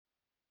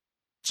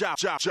Rock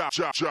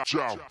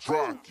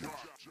it.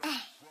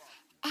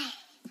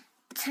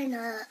 Turn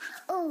up.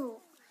 Ooh.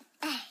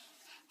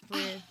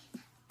 Weird.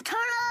 Turn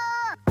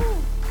up. Ooh.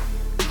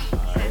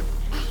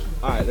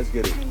 All right, let's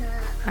get it. Turn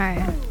up. All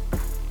right.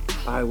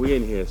 All right, we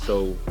in here.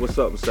 So, what's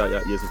up? This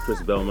is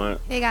Chris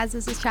Belmont, Hey guys,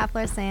 this is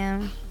Traveler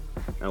Sam.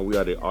 and we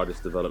are the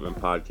Artist Development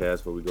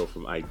Podcast, where we go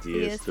from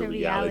ideas to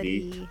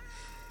reality.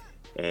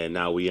 And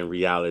now we in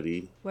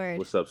reality. Word.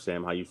 What's up,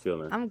 Sam? How you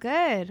feeling? I'm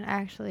good,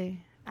 actually.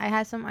 I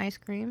had some ice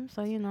cream,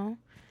 so I'm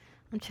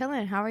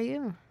chilling. How are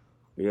you?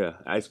 Yeah,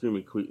 ice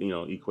cream,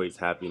 equates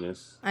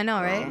happiness. I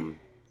know, right?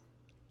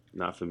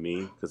 Not for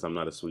me, because I'm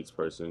not a sweets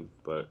person,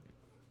 but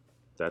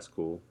that's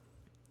cool.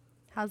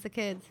 How's the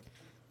kids?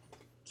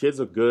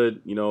 Kids are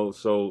good,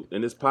 so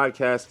in this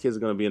podcast, kids are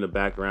going to be in the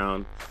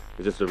background.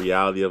 It's just the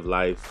reality of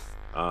life.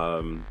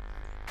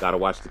 Gotta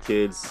watch the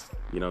kids,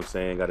 you know what I'm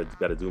saying?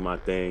 Gotta do my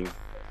thing,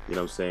 you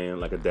know what I'm saying?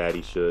 Like a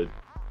daddy should.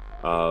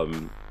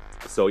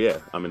 So yeah,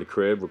 I'm in the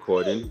crib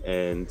recording,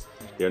 and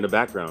they're in the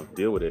background.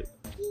 Deal with it.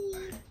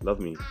 Love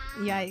me.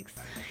 Yikes.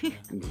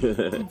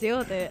 Deal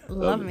with it.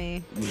 Love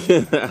me.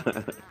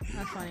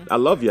 That's funny. I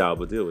love y'all,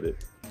 but deal with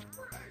it.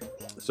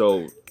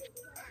 So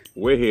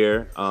we're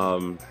here. A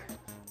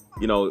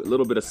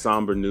little bit of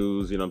somber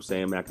news. You know what I'm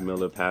saying? Mac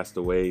Miller passed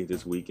away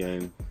this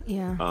weekend.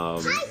 Yeah.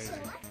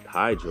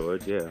 Hi,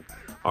 George. Yeah.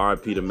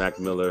 R.I.P. to Mac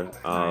Miller.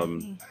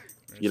 R.I.P.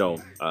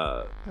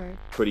 Word.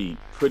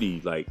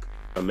 Pretty like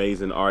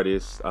amazing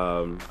artist.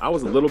 I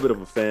was a little bit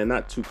of a fan,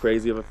 not too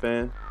crazy of a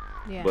fan,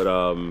 Yeah. but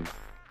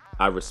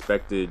I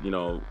respected,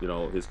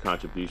 his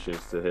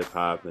contributions to hip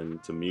hop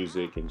and to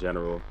music in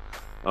general.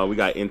 We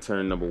got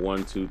intern number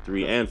 1, 2,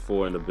 3, and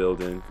 4 in the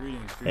building.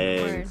 Greetings.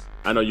 And Word.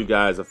 I know you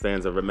guys are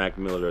fans of Mac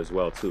Miller as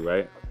well, too,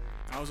 right?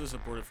 I was just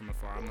supportive from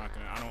afar.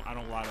 I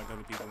don't lie like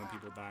other people when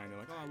people die and they're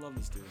like, oh, I love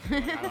this dude.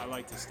 I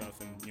like this stuff,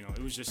 and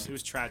it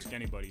was tragic.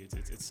 Anybody,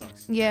 it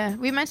sucks. Yeah,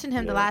 we mentioned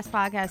him the Yeah. last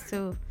podcast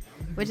too,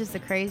 which is the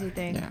crazy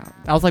thing. Yeah,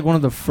 that was like one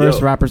of the first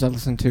Yo. rappers I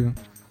listened to.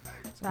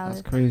 That's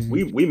Valid.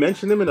 crazy. We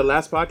mentioned him in the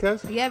last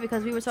podcast? Yeah,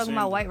 because we were talking Same.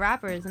 about white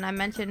rappers, and I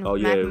mentioned Oh,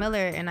 Mac yeah.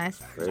 Miller, and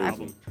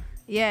Crazy.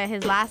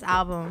 his last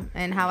album,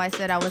 and how I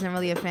said I wasn't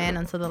really a fan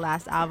until the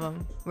last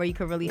album, where you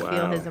could really feel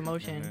Wow. his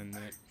emotion, And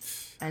then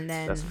and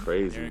then That's there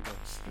crazy. it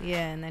goes.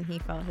 yeah, and then he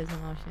felt his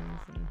emotions.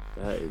 And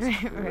That is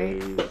Right.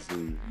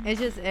 crazy. it's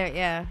just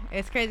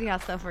it's crazy how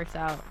stuff works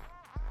out.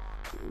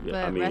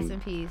 Yeah, But rest in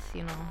peace,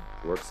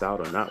 works out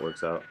or not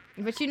works out.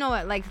 But you know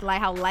what, like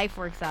how life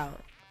works out,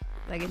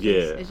 like Yeah.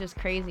 it's just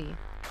crazy.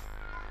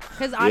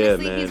 Because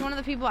honestly, man. he's one of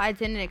the people I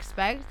didn't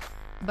expect,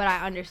 but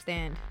I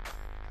understand,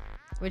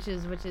 which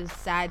is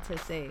sad to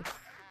say.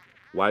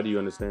 Why do you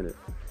understand it?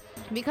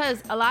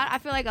 Because I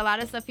feel like a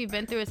lot of stuff he's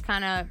been through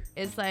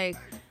it's like,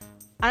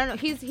 I don't know,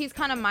 he's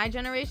kind of my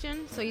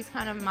generation, so he's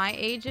kind of my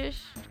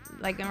age-ish,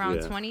 like around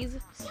Yeah. 20s.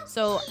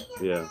 So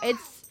Yeah.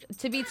 it's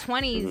to be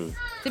 20s,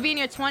 to be in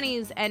your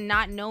 20s and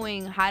not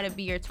knowing how to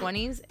be your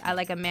 20s,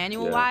 like a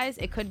manual Yeah. wise,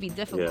 it could be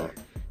difficult.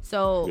 Yeah.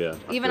 So Yeah,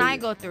 I even feel I you.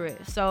 go through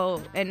it.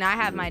 So, and I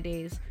have my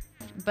days.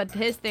 But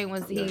his thing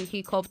was Yeah.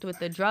 he coped with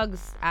the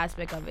drugs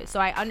aspect of it. So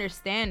I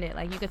understand it.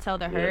 Like you could tell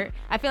the hurt.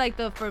 I feel like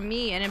for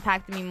me it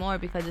impacted me more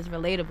because it's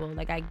relatable.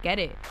 Like I get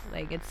it.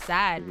 Like it's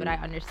sad, but I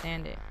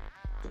understand it.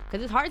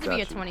 Because it's hard to be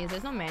your Got you. 20s.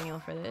 There's no manual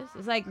for this.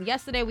 It's like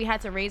yesterday we had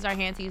to raise our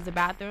hand to use the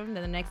bathroom.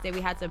 Then the next day we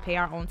had to pay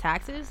our own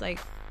taxes. Like,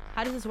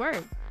 how does this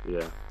work?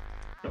 Yeah,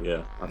 I feel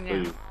Yeah.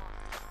 you.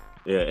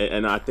 Yeah,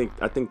 and I think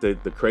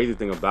the crazy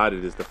thing about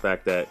it is the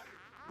fact that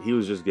he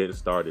was just getting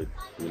started.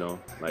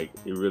 Like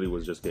he really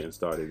was just getting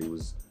started.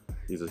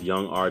 He's a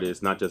young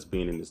artist, not just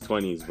being in his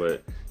 20s,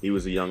 but he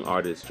was a young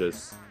artist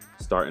just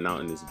starting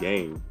out in this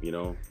game.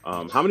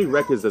 How many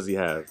records does he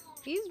have?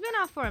 He's been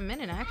out for a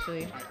minute,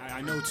 actually.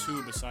 I know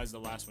 2 besides the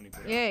last one he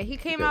put out. Yeah, he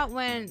came Okay. out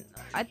when,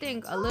 I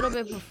think, a little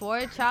bit before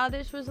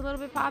Childish was a little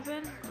bit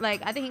popping. Like,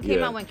 I think he came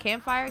Yeah. out when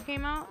Campfire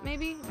came out,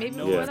 maybe I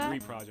know before of that. 3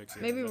 projects.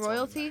 Yeah, Maybe that's all.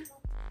 Royalty.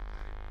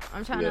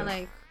 I'm trying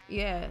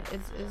Yeah.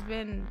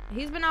 to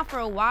he's been out for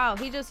a while.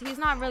 He's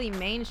not really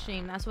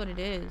mainstream. That's what it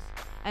is.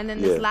 And then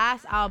this Yeah.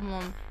 last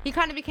album, he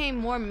kind of became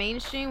more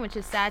mainstream, which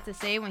is sad to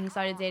say when he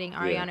started dating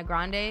Ariana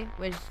Grande,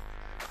 which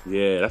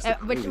Yeah, that's the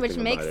which crazy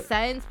thing makes about it.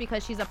 sense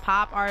because she's a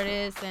pop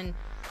artist and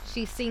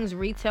she sings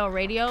retail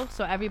radio,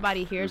 so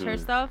everybody hears her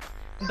stuff.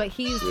 But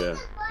he's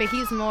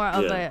more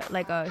of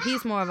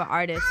he's more of an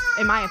artist,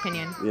 in my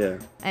opinion. Yeah,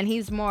 And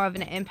he's more of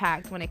an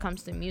impact when it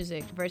comes to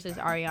music versus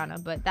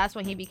Ariana. But that's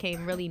when he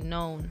became really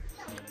known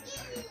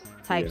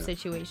type Yeah.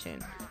 situation.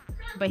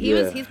 But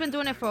Yeah. he's been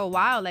doing it for a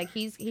while. Like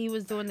he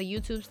was doing the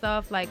YouTube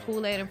stuff, like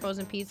Kool-Aid and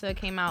Frozen Pizza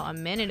came out a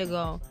minute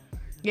ago.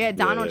 Yeah,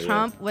 Donald yeah.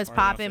 Trump was Or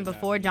popping enough of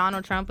before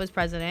Donald Trump was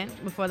president,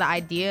 before the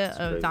idea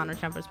of crazy. Donald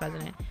Trump was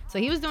president. So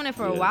he was doing it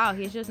for a Yeah. while.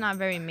 He's just not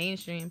very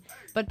mainstream.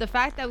 But the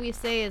fact that we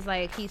say is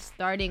like he's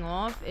starting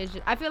off is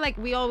just, I feel like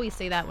we always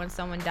say that when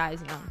someone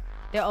dies young.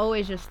 They're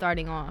always just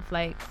starting off.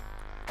 Like,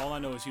 All I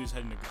know is he was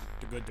heading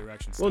the good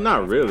direction. well, starting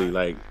not off really. hot.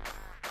 Like,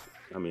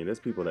 I mean,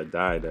 there's people that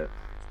died that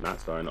not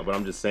starting up, but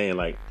I'm just saying,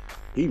 like,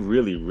 he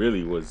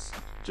really was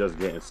just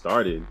getting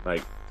started.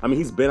 Like, I mean,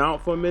 he's been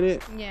out for a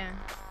minute, yeah.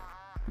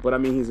 But I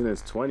mean, he's in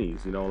his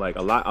 20s. You know, like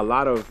a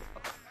lot of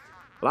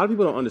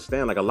people don't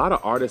understand. Like a lot of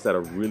artists that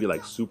are really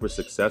like super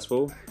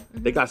successful,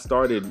 they got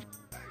started,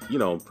 you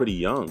know, pretty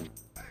young,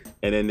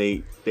 and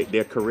then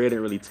their career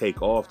didn't really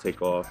take off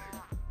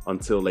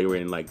until they were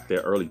in like their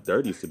early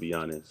 30s, to be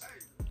honest.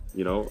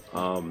 You know,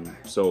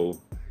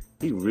 so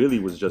he really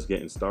was just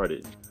getting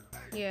started.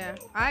 Yeah,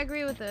 I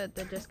agree with the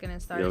just getting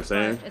started. You know what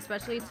I'm saying?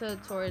 Especially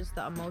towards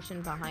the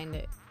emotion behind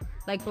it.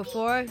 Like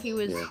before, he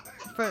was,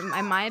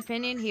 in my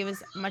opinion, he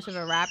was much of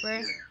a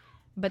rapper.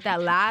 But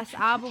that last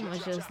album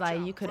was just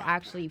like, you could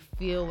actually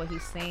feel what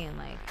he's saying.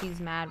 Like, he's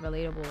mad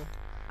relatable.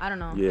 I don't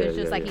know. It's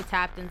just like he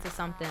tapped into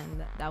something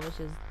that was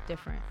just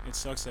different. It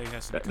sucks that he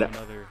has to do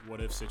another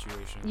what-if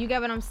situation. You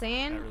get what I'm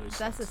saying? That really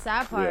That's the sucks.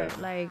 sad part.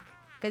 Yeah. Like,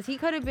 because he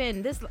could have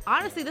been,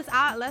 honestly, this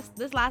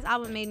last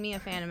album made me a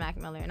fan of Mac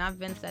Miller. And I've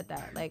been said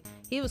that. Like,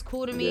 he was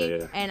cool to me.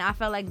 Yeah. And I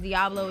felt like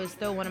Diablo is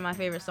still one of my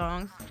favorite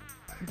songs.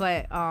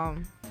 But,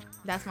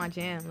 that's my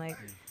jam. Like,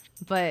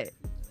 but...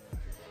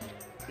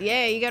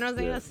 Yeah, you get what I'm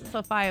saying? Yeah. That's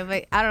so fire.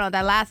 But I don't know,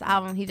 that last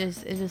album,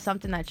 it's just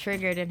something that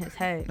triggered in his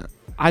head.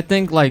 I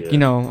think like, you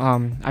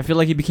know, I feel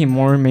like he became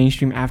more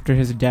mainstream after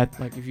his death.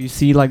 Like if you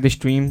see like the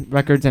stream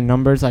records and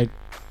numbers, like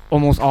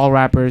almost all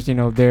rappers, you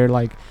know, their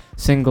like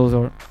singles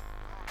or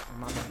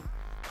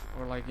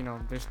like, you know,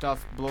 their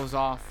stuff blows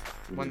off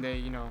when they,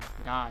 you know,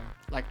 die.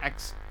 Like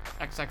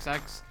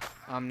XXX,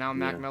 now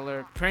Mac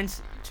Miller,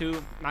 Prince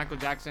too, Michael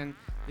Jackson,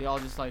 they all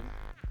just like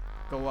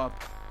go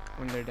up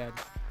when they're dead.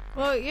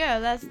 Well, yeah,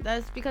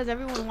 that's because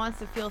everyone wants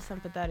to feel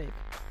sympathetic.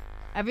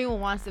 Everyone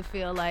wants to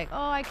feel like,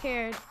 oh, I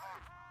cared.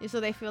 So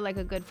they feel like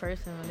a good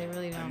person when they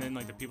really don't. And then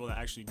like the people that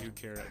actually do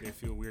care, they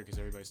feel weird because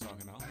everybody's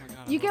talking about, oh my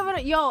god. You get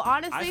what? Yo,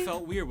 honestly. I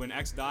felt weird when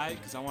X died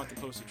because I wanted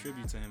to post a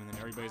tribute to him, and then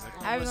everybody's like,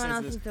 oh, Everyone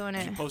else is is doing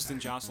it. Keep posting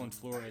Jocelyn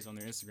Flores on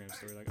their Instagram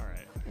story, like, all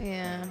right.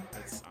 Yeah.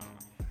 It's, I don't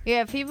know.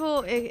 Yeah,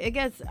 people, it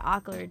gets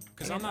awkward.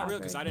 Because I'm not real,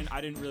 because I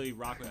didn't really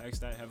rock with X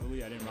that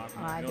heavily. I didn't rock with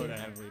Mac Miller that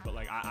heavily. But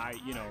like I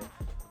you know,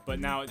 but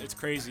now it's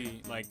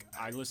crazy. Like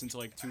I listened to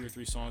like 2 or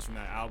 3 songs from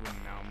that album,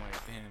 and now I'm like,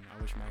 damn, I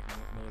wish Mac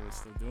Miller was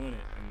still doing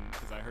it. And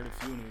because I heard a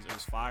few, and it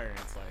was fire. And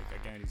it's like,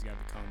 again, he's got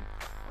to become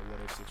a what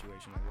if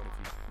situation. Like what if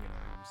he, you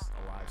know, he was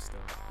alive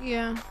still?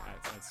 Yeah.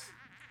 That's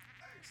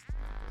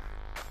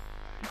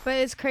But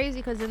it's crazy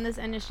because in this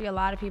industry, a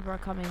lot of people are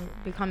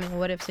becoming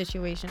what if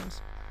situations.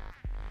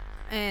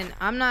 And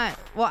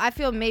I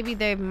feel maybe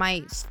they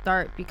might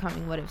start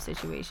becoming what if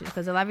situations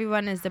because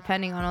everyone is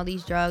depending on all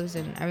these drugs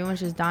and everyone's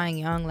just dying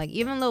young. Like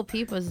even Lil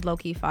Peep was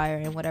low-key fire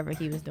in whatever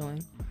he was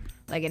doing.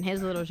 Like in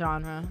his little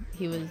genre,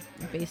 he was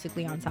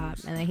basically on top.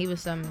 And then he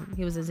was a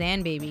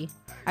Xan baby.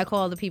 I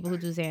call the people who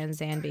do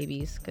Xan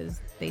babies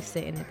because they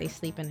sit in it, they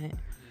sleep in it.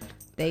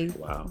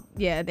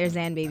 Yeah, they're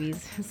Xan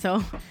babies.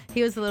 So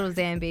he was a little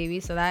Xan baby,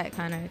 so that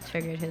kind of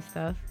triggered his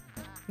stuff.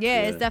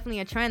 Yeah, it's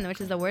definitely a trend,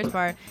 which is the worst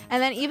part.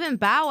 And then even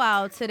Bow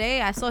Wow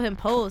today, I saw him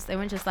post. It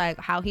was just like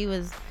how he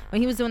was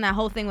when he was doing that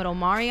whole thing with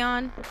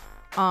Omarion.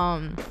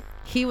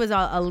 He was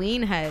a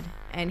lean head,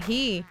 and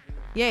he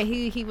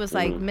was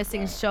like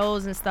missing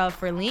shows and stuff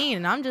for lean.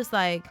 And I'm just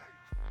like,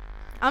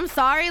 I'm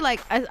sorry,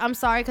 I'm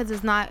sorry because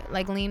it's not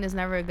like lean is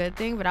never a good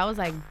thing. But I was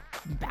like,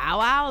 Bow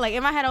Wow, like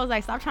in my head I was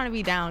like, stop trying to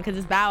be down because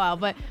it's Bow Wow.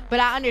 But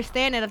I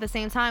understand it at the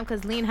same time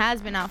because lean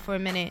has been out for a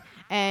minute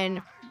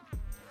and.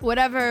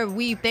 Whatever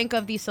we think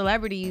of these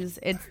celebrities,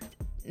 it's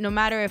no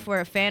matter if we're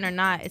a fan or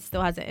not, it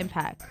still has an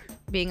impact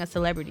being a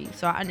celebrity.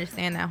 So I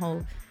understand that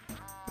whole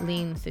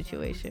lean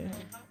situation.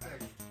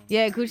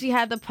 Yeah, Gucci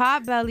had the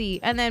pot belly,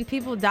 and then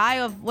people die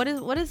of what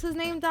is his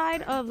name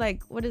died of,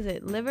 like what is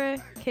it, liver,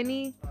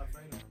 kidney?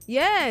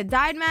 Yeah,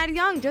 died mad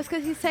young just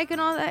because he's taking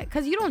all that.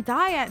 Because you don't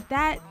die at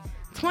that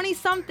 20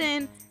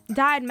 something.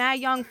 Died mad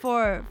young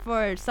for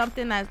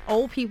something that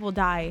old people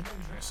die.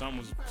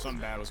 something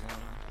bad was going on.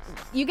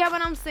 You get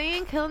what I'm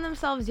saying? Killing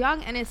themselves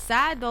young. And it's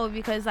sad though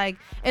because like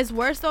it's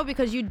worse though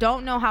because you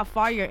don't know how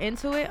far you're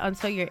into it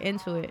until you're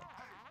into it.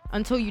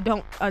 Until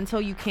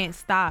you can't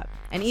stop.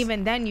 And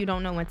even then you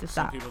don't know when to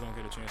stop. Some people don't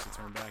get a chance to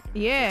turn back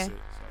and yeah. fix it,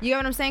 so. You get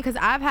what I'm saying? Because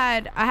I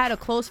had a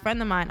close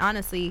friend of mine,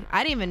 honestly.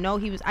 I didn't even know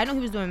I know he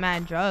was doing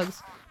mad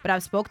drugs, but I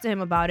spoke to him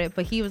about it.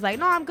 But he was like,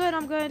 no, I'm good.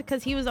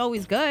 Because he was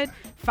always good.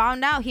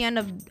 Found out he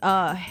ended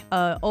up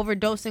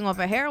overdosing off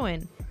a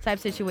heroin type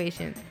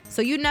situation.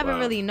 So you never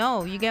really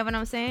know. You get what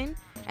I'm saying?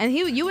 And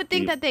you would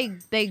think that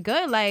they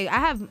good. Like I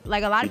have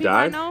like a lot of people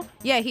I know.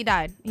 Yeah, he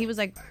died. He was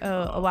like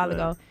a while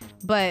ago.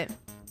 But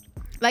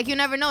like you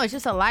never know. It's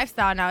just a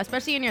lifestyle now,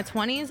 especially in your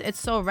 20s. It's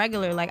so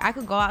regular. Like I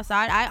could go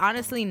outside. I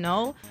honestly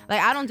know.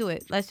 Like I don't do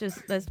it. Let's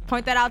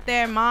point that out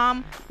there,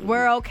 Mom.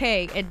 We're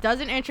okay. It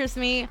doesn't interest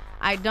me.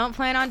 I don't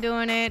plan on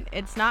doing it.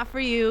 It's not for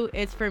you.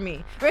 It's for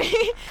me.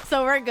 Right?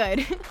 So we're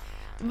good.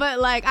 But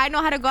like I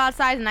know how to go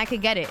outside and I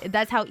could get it.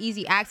 That's how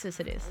easy access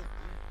it is.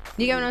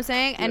 You get what I'm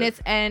saying?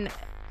 And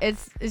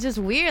it's just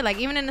weird. Like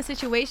even in a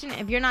situation,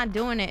 if you're not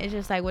doing it, it's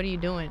just like, what are you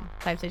doing?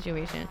 Type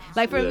situation.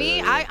 Like for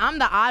me, I'm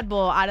the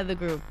oddball out of the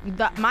group.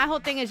 My whole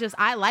thing is just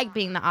I like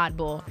being the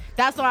oddball.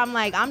 That's why I'm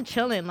like I'm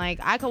chilling. Like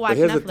I could watch But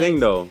here's Netflix. the thing,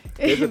 though.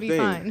 Here's the It'd be thing.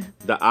 fine.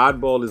 The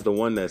oddball is the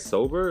one that's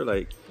sober.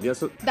 Like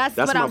That's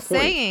my what I'm point.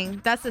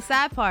 saying. That's the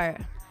sad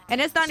part. And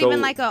it's not So-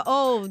 even like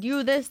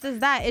you this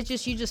that. It's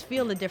just you just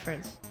feel the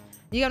difference.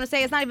 You know what I'm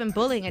saying? It's not even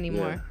bullying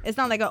anymore. Yeah. It's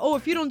not like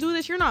if you don't do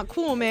this, you're not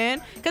cool,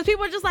 man. Because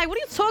people are just like, what are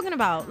you talking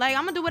about? Like,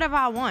 I'm going to do whatever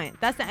I want.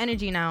 That's the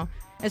energy now,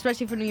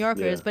 especially for New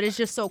Yorkers. Yeah. But it's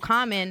just so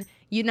common,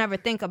 you never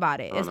think about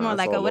it. Oh, It's no, more it's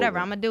like, all whatever,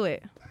 over. I'm going to do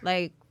it.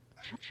 Like,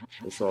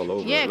 It's all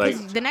over. yeah, like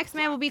because the next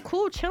man will be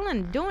cool,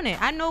 chilling, doing it.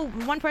 I know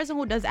one person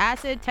who does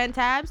acid, 10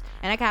 tabs,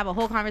 and I can have a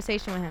whole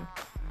conversation with him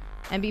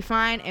and be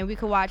fine, and we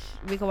could watch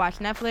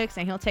Netflix,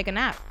 and he'll take a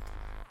nap.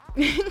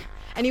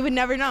 And he would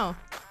never know.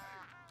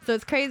 So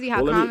it's crazy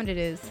how common it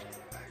is.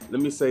 let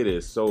me say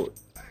this. So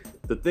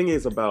the thing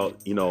is about,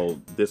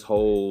 this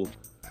whole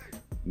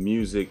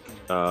music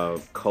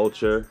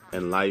culture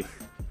and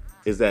life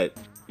is that,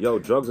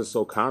 drugs are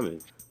so common.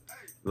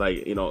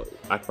 Like,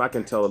 if I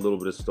can tell a little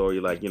bit of story,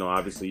 like,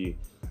 obviously,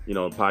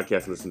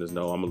 podcast listeners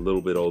know I'm a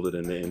little bit older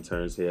than the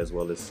interns here as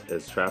well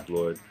as Trap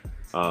Lord.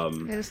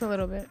 Just a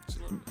little bit.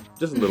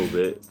 Just a little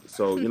bit.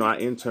 So, I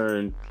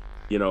interned,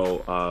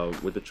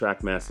 with the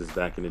Trackmasters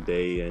back in the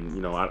day.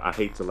 And, I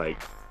hate to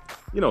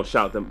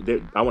shout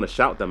them. I want to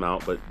shout them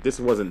out, but this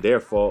wasn't their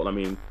fault. I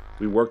mean,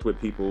 we worked with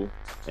people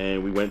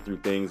and we went through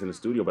things in the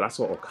studio, but I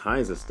saw all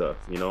kinds of stuff,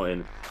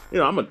 and,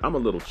 I'm a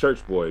little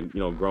church boy,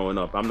 growing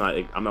up.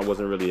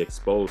 Wasn't really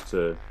exposed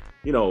to,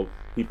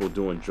 people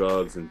doing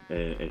drugs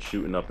and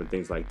shooting up and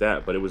things like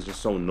that, but it was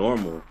just so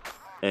normal.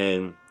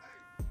 And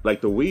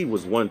like the weed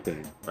was one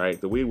thing, right?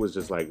 The weed was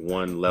just like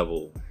one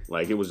level.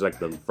 Like it was like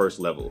the first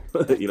level.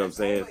 You know what I'm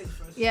saying?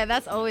 Yeah,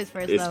 that's always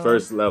first It's level.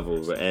 first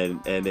level,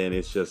 and then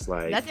it's just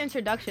like That's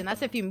introduction.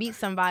 That's if you meet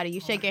somebody, you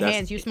shake your That's-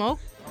 hands, you smoke.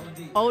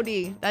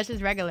 OD. That's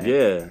just regular.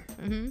 yeah.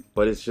 Mm-hmm.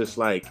 But it's just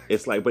like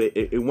but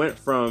it went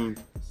from,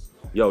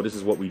 this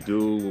is what we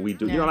do.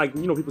 Yeah.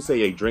 People say,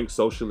 hey, drink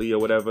socially or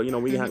whatever.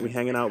 We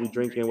hanging out, we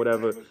drinking,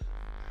 whatever.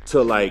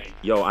 To like,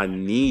 I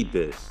need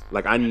this.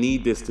 Like, I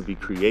need this to be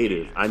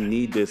creative. I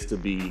need this to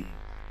be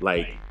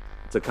like,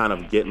 to kind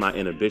of get my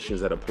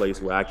inhibitions at a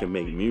place where I can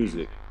make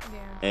music. Yeah.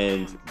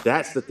 And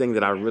that's the thing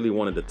that I really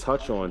wanted to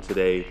touch on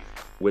today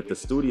with the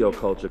studio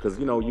culture. Because,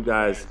 you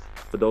guys,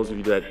 for those of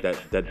you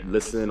that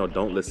listen or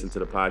don't listen to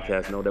the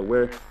podcast, know that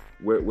we're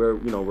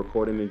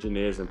recording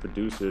engineers and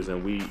producers,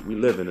 and we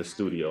live in a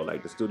studio.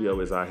 Like, the studio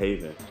is our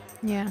haven.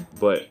 Yeah.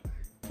 But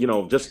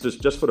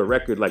just for the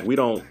record, like we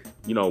don't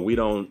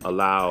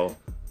allow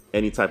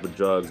any type of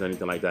drugs or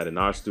anything like that in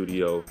our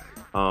studio.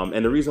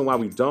 And the reason why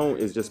we don't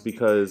is just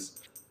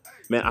because,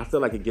 man, I feel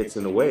like it gets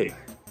in the way,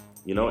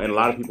 and a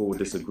lot of people would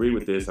disagree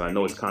with this. And I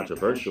know it's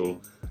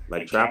controversial.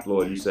 Like Trap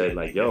Lord, you said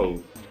like,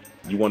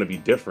 you want to be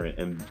different,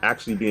 and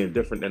actually being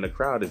different than the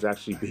crowd is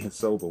actually being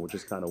sober, which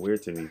is kind of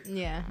weird to me.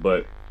 Yeah.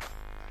 But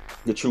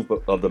the truth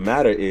of the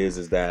matter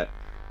is that,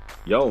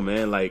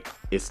 man, like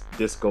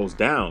this goes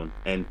down,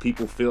 and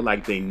people feel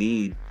like they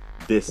need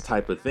this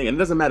type of thing, and it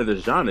doesn't matter the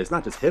genre. It's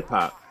not just hip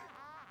hop.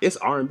 It's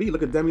R&B.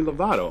 Look at Demi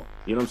Lovato.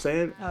 You know what I'm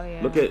saying? Oh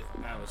yeah. Look at,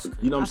 That was crazy.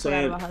 you know what I'm I forgot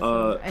saying? about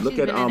her too. And Look she's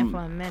at been in it for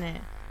a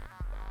minute.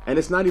 and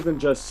it's not even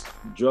just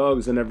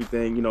drugs and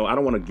everything. I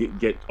don't want to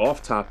get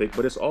off topic,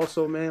 but it's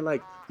also, man,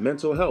 like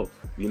mental health.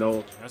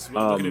 That's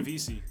what, look at a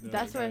VC.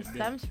 That's where it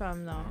stems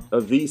from, though.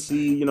 A VC,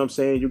 you know what I'm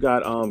saying? You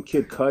got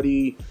Kid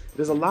Cudi.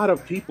 There's a lot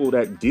of people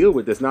that deal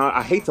with this. Now,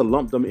 I hate to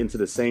lump them into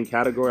the same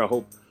category. I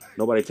hope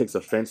nobody takes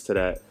offense to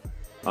that.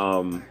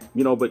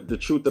 But the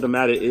truth of the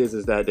matter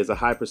is that there's a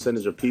high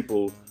percentage of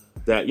people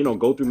that,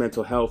 go through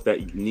mental health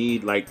that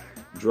need like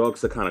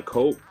drugs to kind of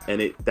cope,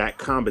 and that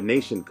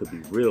combination could be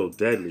real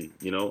deadly,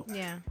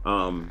 Yeah.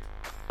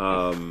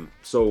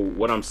 So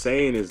what I'm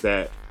saying is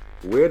that,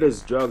 where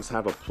does drugs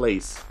have a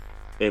place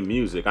in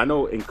music? I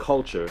know in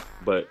culture,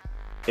 but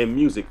in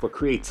music for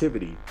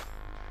creativity,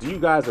 do you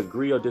guys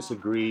agree or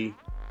disagree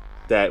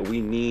that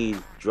we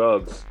need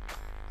drugs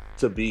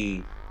to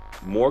be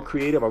more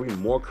creative? Are we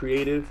more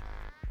creative,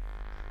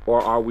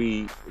 or are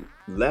we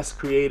less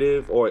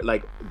creative, or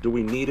like, do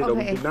we need it or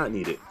we Okay. do not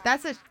need it?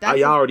 That's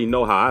Y'all already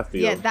know how I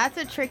feel. Yeah, that's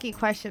a tricky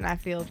question, I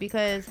feel,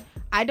 because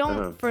I don't,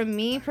 Uh-huh. for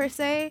me per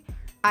se,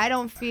 I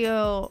don't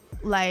feel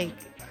like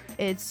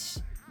it's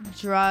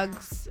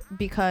drugs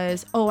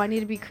because, I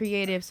need to be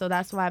creative, so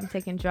that's why I'm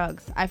taking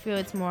drugs. I feel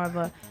it's more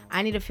of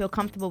I need to feel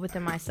comfortable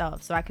within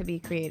myself so I could be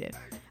creative.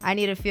 I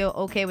need to feel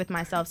okay with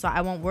myself so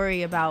I won't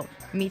worry about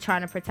me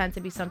trying to pretend to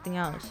be something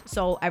else,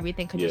 so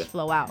everything could just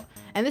flow out.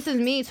 And this is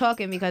me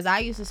talking because I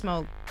used to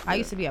smoke. I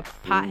used to be a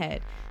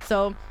pothead.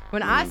 So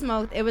when I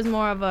smoked, it was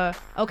more of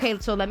okay,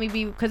 so let me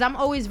be, because I'm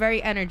always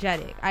very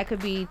energetic. I could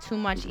be too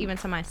much even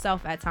to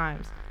myself at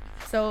times.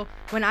 So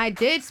when I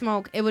did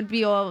smoke, it would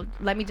be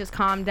let me just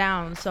calm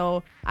down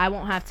so I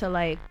won't have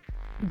to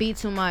be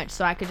too much,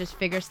 so I could just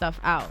figure stuff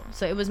out.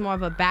 So it was more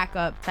of a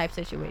backup type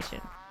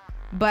situation.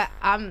 But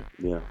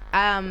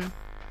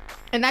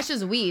And that's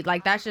just weed.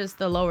 Like, that's just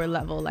the lower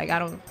level. Like,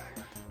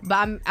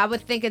 I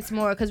would think it's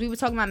more because we were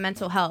talking about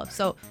mental health.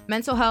 So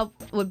mental health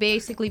would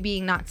basically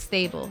being not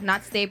stable.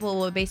 Not stable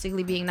would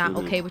basically being not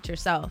okay with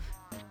yourself.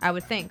 I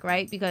would think,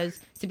 right? Because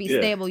to be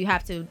stable, you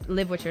have to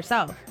live with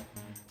yourself.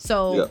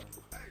 So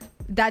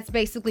that's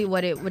basically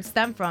what it would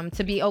stem from.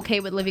 To be okay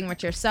with living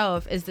with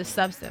yourself is the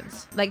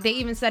substance. Like, they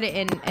even said it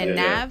in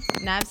Nav.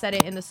 Nav said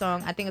it in the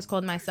song, I think it's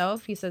called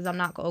Myself. He says, I'm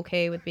not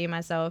okay with being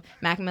myself.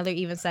 Mac Miller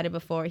even said it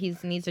before. He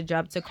needs a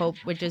drug to cope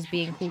with just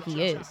being who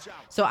he is.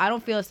 So I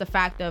don't feel it's the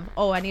fact of,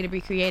 oh, I need to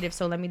be creative,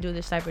 so let me do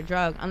this type of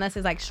drug. Unless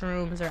it's like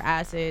shrooms or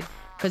acid,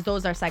 because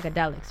those are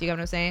psychedelics. You get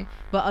what I'm saying?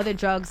 But other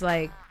drugs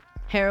like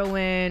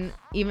heroin,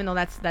 even though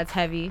that's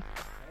heavy,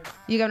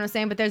 you get what I'm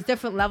saying? But there's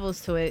different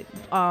levels to it.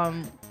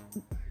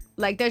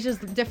 Like, there's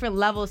just different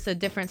levels to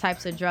different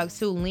types of drugs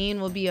too. Lean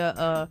will be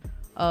a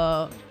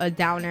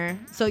downer.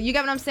 So you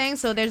get what I'm saying?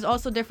 So there's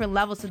also different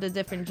levels to the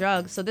different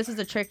drugs. So this is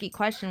a tricky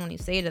question when you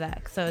say to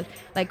that. So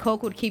like,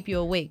 coke would keep you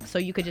awake, so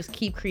you could just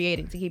keep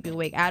creating to keep you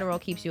awake. Adderall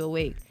keeps you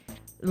awake.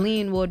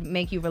 Lean would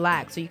make you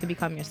relax, so you could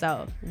become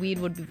yourself. Weed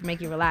would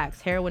make you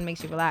relax. Heroin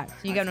makes you relax.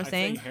 You get what I'm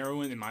saying? I think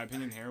heroin, in my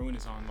opinion, heroin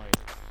is on like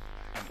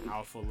an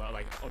alpha level,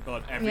 like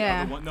above every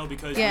other one. No,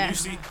 because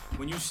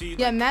when you see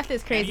like, meth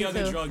is crazy any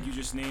other too. drug you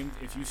just named,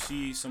 if you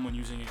see someone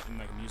using it in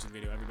like a music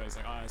video, everybody's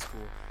like, oh, that's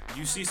cool. If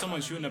you see someone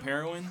shooting up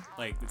heroin,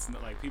 like, it's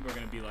not, like, people are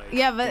gonna be like,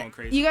 going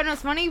crazy. You gotta know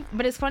it's funny,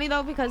 but it's funny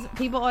though, because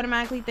people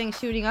automatically think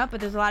shooting up,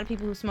 but there's a lot of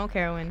people who smoke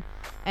heroin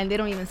and they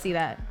don't even see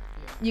that.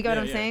 You get what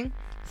I'm saying?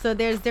 So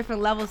there's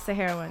different levels to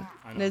heroin.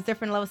 There's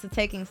different levels to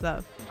taking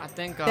stuff. I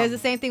think there's the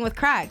same thing with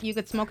crack. You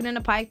could smoke it in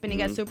a pipe and it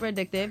gets super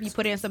addictive. You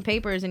put it in some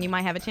papers and you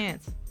might have a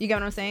chance. You get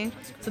what I'm saying?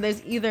 So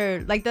there's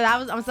either like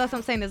that's what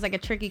I'm saying. There's like a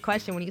tricky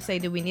question when you say,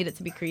 do we need it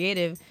to be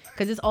creative?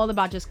 Because it's all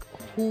about just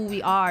who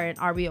we are and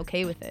are we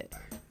okay with it?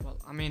 Well,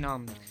 I mean,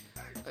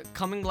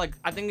 coming like,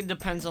 I think it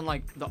depends on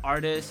like the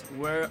artist,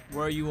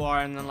 where you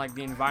are, and then like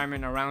the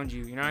environment around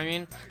you. You know what I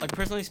mean? Like,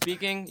 personally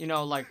speaking, you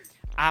know, like,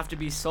 I have to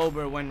be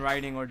sober when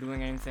writing or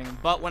doing anything.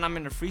 But when I'm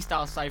in a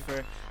freestyle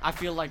cipher, I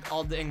feel like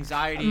all the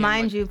anxiety.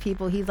 Mind you,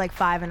 people, he's like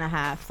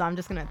 5.5, so I'm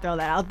just gonna throw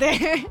that out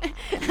there.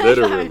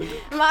 Literally.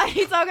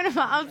 Marty talking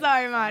about. I'm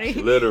sorry, Marty.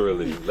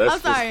 Literally.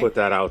 Let's just put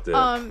that out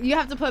there. You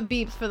have to put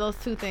beeps for those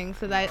two things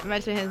because I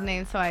mentioned his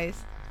name twice.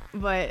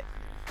 But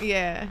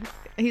yeah,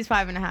 he's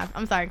 5.5.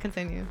 I'm sorry.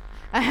 Continue.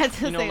 I had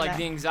to say like that.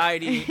 The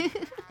anxiety,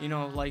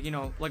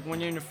 like when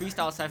you're in a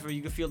freestyle cipher,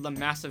 you can feel the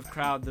massive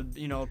crowd,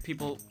 the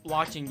people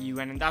watching you,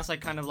 and that's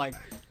like kind of like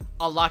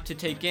a lot to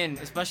take in,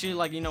 especially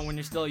like when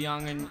you're still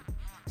young. And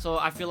so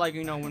I feel like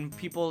when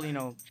people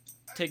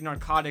take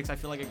narcotics, I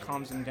feel like it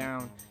calms them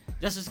down.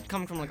 This is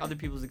coming from like other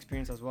people's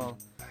experience as well.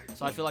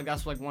 So I feel like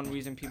that's like one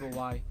reason people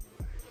why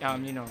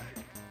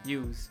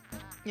use.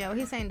 Yeah, what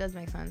he's saying does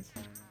make sense.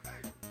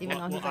 Even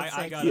though he's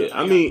like 6.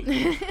 I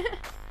mean.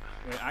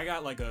 I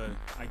got like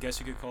I guess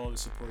you could call it a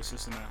support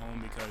system at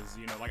home because,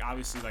 like,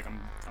 obviously, like,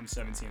 I'm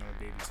 17, I'm a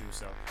baby too,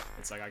 so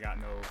it's like I got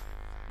no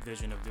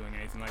vision of doing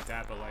anything like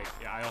that, but like,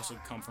 I also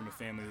come from a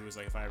family who was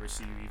like, if I ever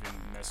see you even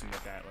messing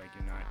with that, like,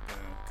 you're not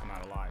gonna come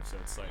out alive. So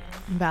it's like,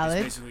 valid.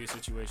 It's basically a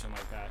situation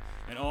like that.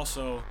 And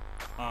also,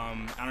 I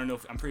don't know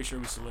if, I'm pretty sure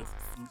we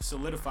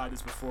solidified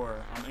this before.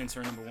 I'm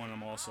intern number 1.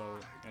 I'm also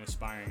an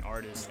aspiring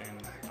artist,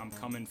 and I'm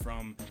coming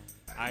from,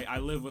 I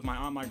live with my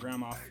aunt, my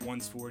grandma.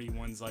 One's 40,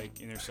 one's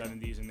like in their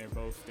 70s, and they're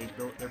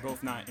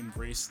both not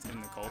embraced in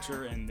the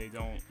culture, and they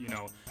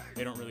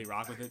don't really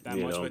rock with it that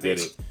much. But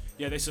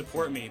they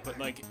support me. But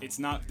like, it's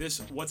not this.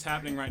 What's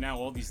happening right now?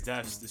 All these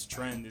deaths, this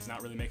trend is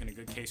not really making a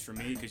good case for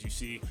me, because you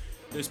see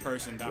this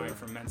person dying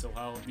from mental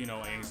health,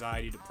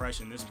 anxiety,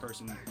 depression. This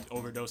person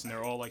overdosing.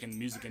 They're all like in the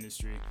music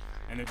industry,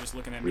 and they're just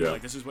looking at me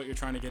like, this is what you're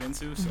trying to get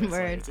into. So it's,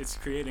 like, it's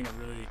creating a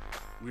really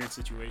weird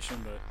situation.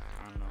 But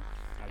I don't know.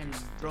 And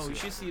bro, you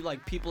should see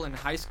like people in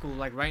high school,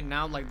 like right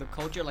now, like the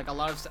culture, like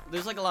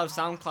there's like a lot of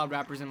SoundCloud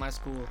rappers in my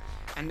school,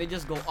 and they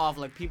just go off.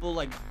 Like, people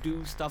like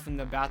do stuff in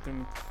the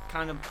bathroom,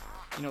 kind of,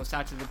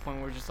 sad to the point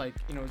where it's just like,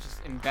 it's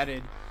just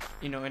embedded,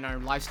 in our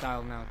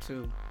lifestyle now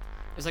too.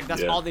 It's like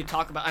that's all they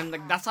talk about, and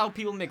like that's how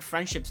people make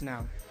friendships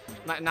now.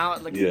 Now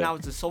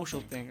it's a social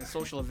thing, a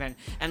social event,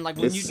 and like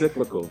when it's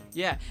cyclical.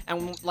 Yeah,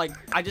 and like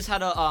I just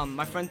had a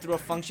my friend threw a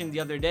function the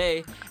other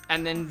day,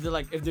 and then they're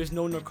like, if there's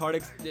no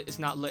narcotics, it's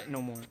not lit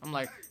no more. I'm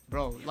like,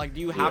 bro, like, do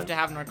you have to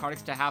have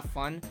narcotics to have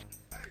fun?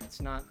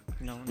 It's not,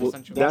 an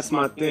essential. That's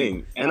my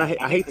thing, and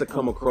I hate to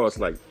come across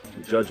like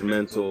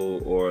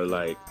judgmental or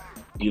like,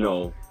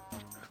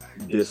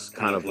 this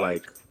kind of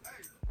like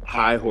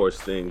high horse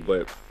thing,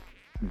 but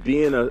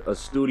being a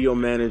studio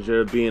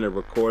manager, being a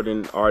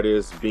recording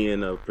artist,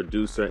 being a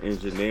producer,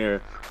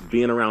 engineer,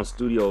 being around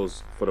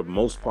studios for the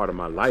most part of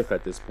my life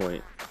at this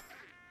point,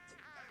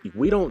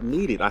 we don't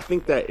need it. I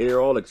think that they're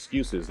all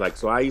excuses. Like,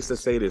 so I used to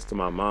say this to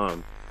my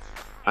mom.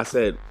 I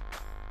said,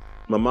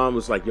 my mom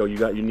was like, yo,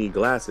 you need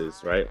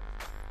glasses, right?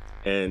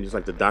 And just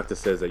like the doctor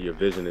says that your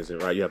vision isn't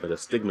right, you have an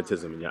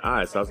astigmatism in your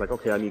eyes. So I was like,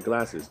 okay, I need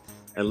glasses.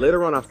 And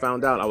later on, I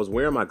found out I was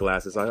wearing my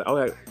glasses.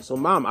 So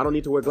Mom, I don't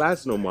need to wear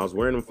glasses no more. I was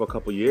wearing them for a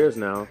couple years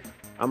now.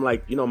 I'm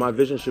like, my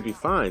vision should be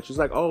fine. She's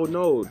like, oh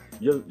no,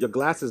 your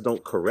glasses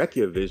don't correct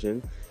your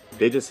vision.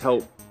 They just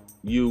help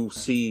you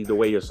see the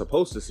way you're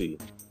supposed to see.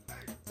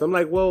 So I'm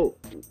like, well,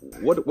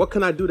 what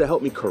can I do to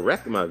help me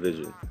correct my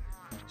vision?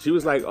 She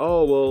was like,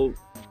 oh, well,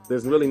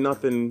 there's really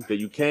nothing that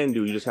you can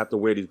do. You just have to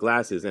wear these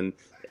glasses. And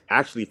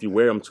actually, if you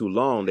wear them too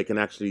long, they can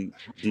actually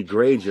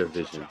degrade your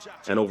vision.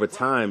 And over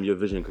time, your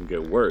vision can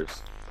get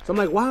worse. So I'm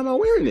like, why am I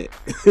wearing it?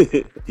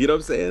 You know what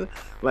I'm saying?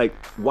 Like,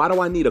 why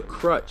do I need a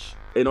crutch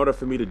in order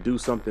for me to do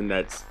something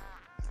that's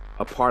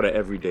a part of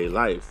everyday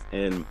life?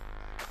 And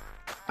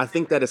I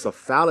think that it's a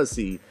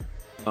fallacy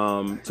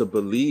to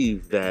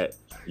believe that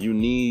you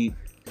need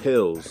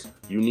pills,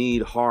 you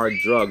need hard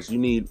drugs, you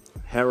need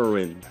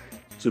heroin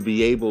to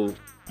be able,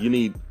 you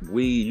need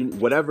weed,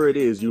 whatever it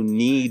is, you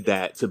need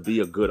that to be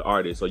a good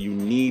artist, or you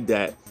need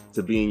that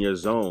to be in your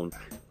zone.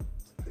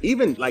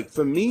 Even like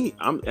for me,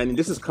 and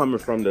this is coming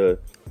from the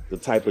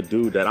type of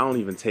dude that I don't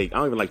even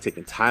like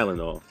taking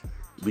Tylenol,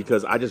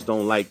 because I just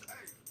don't like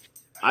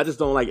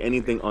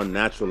anything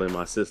unnatural in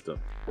my system,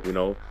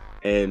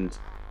 and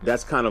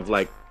that's kind of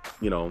like,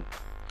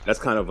 that's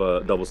kind of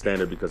a double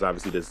standard, because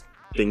obviously there's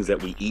things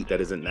that we eat that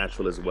isn't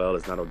natural as well,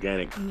 it's not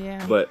organic.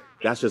 Yeah. But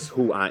that's just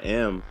who I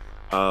am.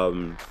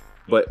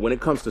 But when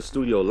it comes to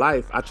studio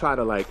life, I try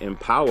to like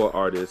empower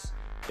artists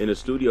in the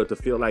studio to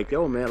feel like,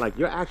 yo, man, like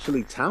you're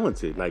actually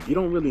talented. Like you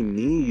don't really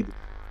need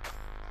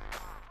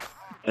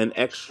an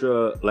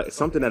extra, like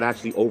something that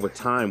actually over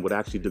time would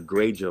actually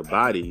degrade your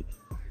body,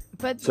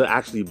 but to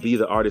actually be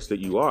the artist that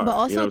you are. But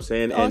also, you know what I'm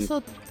saying?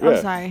 Also,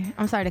 yeah.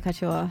 I'm sorry to cut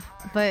you off,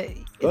 but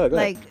go ahead.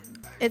 Like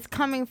it's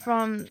coming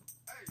from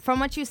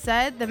what you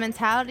said, the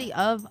mentality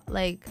of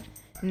like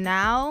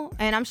now,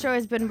 and I'm sure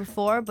it's been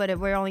before, but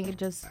we're only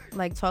just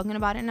like talking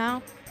about it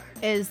now,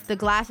 is the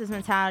glasses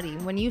mentality.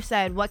 When you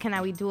said, what can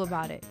we do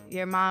about it?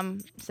 Your mom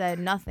said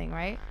nothing,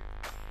 right?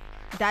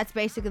 That's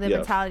basically the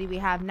mentality we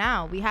have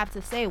now. We have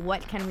to say,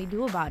 what can we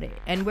do about it?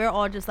 And we're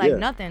all just like,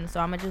 nothing,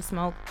 so I'm gonna just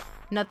smoke.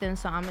 Nothing,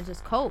 so I'm gonna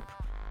just cope.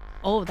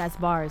 Oh, that's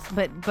bars.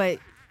 But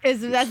you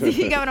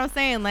get what I'm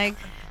saying? Like,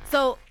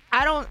 so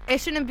it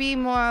shouldn't be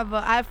more of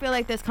a, I feel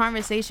like this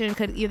conversation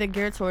could either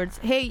gear towards,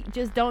 hey,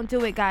 just don't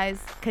do it,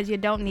 guys, because you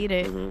don't need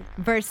it,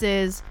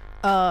 versus,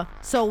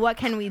 so what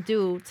can we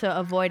do to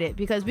avoid it?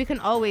 Because we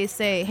can always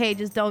say, hey,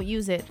 just don't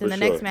use it. Then the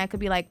next man could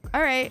be like,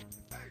 all right,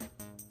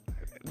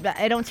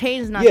 it don't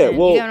change nothing. Yeah,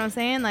 well, you get what I'm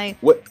saying? Like,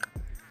 what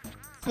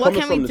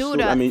can we do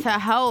to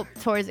help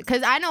towards it?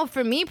 Because I know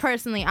for me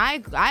personally,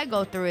 I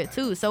go through it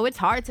too, so it's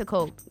hard to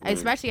cope,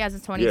 especially as a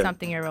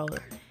 20-something-year-old.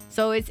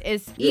 So it's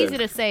easy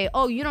to say,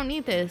 oh, you don't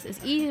need this. It's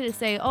easy to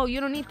say, oh,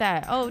 you don't need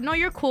that. Oh, no,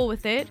 you're cool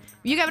with it.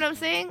 You get what I'm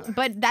saying?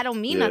 But that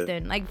don't mean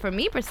nothing. Like, for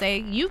me, per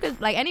se, you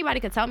could, like, anybody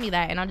could tell me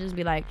that, and I'll just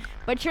be like,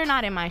 but you're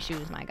not in my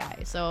shoes, my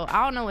guy. So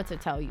I don't know what to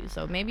tell you.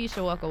 So maybe you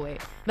should walk away.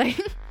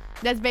 Like,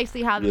 that's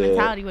basically how the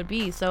mentality would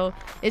be. So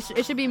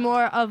it should be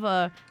more of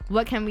a,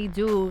 what can we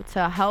do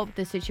to help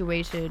the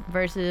situation,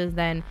 versus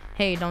then,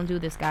 hey, don't do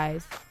this,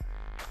 guys.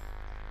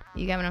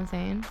 You get what I'm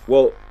saying?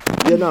 Well,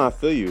 I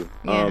feel you.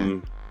 Yeah.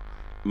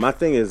 My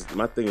thing is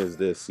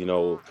this,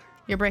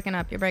 You're breaking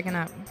up.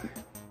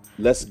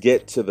 Let's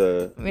get to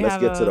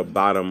the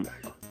bottom.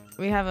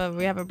 We have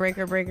a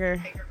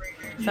breaker.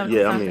 I'm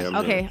here.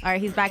 Okay, all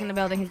right. He's back in the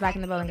building, guys. Back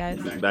in the building.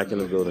 Yeah.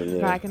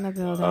 Back in the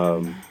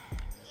building.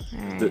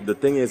 Right. The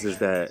thing is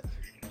that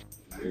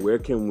where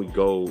can we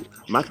go?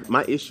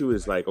 My issue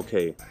is like,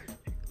 okay,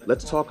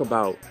 let's talk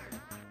about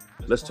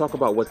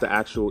what the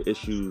actual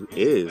issue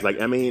is. Like,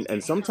 I mean,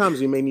 and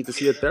sometimes you may need to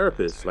see a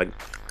therapist. Like,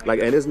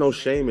 and there's no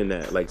shame in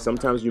that. Like,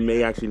 sometimes you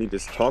may actually need to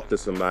talk to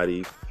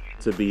somebody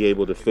to be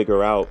able to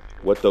figure out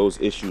what those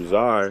issues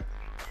are,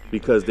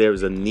 because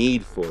there's a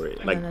need for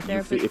it. Like,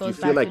 if you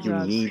feel like you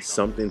need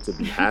something to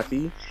be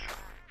happy,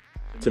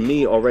 to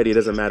me already, it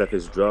doesn't matter if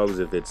it's drugs,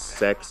 if it's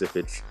sex, if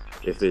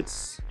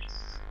it's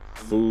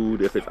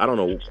food, I don't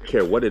know,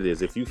 care what it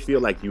is. If you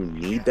feel like you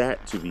need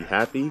that to be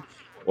happy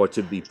or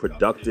to be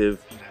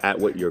productive at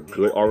what you're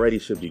already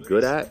should be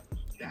good at,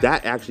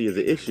 that actually is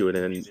the issue.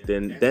 And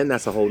then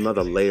that's a whole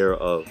nother layer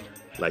of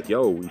like,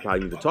 yo, we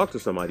probably need to talk to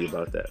somebody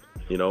about that,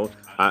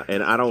 I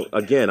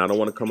don't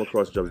want to come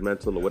across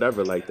judgmental or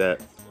whatever like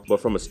that,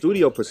 but from a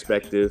studio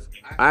perspective,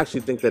 I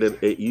actually think that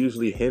it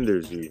usually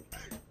hinders you.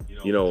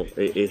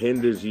 It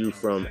hinders you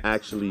from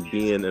actually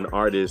being an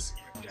artist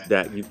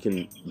that you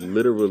can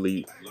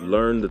literally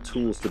learn the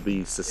tools to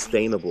be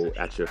sustainable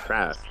at your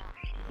craft,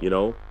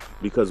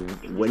 because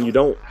when you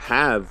don't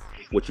have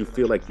what you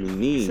feel like you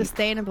need.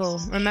 Sustainable.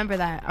 Remember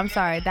that. I'm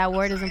sorry. That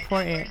word is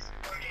important.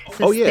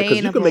 Oh, yeah,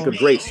 because you can make a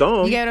great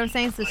song. You get what I'm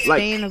saying?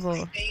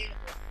 Sustainable.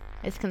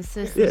 It's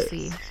consistency.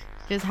 Yeah.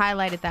 Just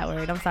highlighted that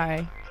word. I'm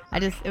sorry.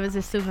 It was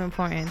just super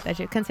important that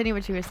you continue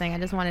what you were saying. I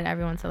just wanted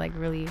everyone to like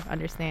really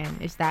understand.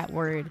 It's that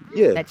word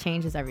that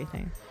changes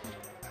everything.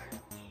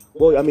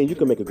 Well, I mean, you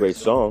can make a great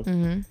song.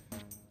 Mm-hmm.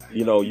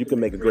 You can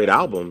make a great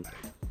album.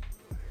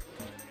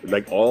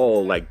 Like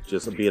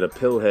just being a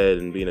pillhead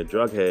and being a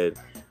drug head.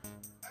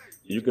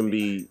 You can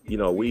be,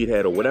 weed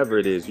head or whatever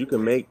it is. You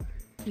can make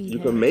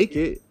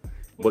it,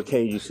 but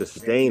can you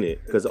sustain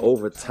it? Because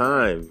over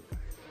time,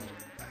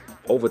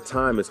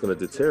 it's going to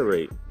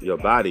deteriorate your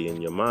body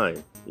and your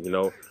mind, you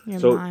know?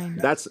 Your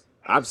mind.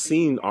 I've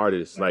seen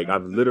artists, like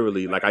I've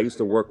literally, like I used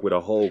to work with a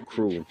whole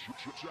crew.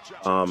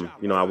 You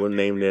know, I wouldn't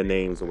name their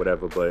names or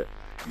whatever, but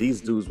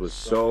these dudes were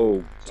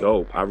so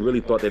dope. I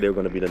really thought that they were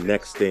going to be the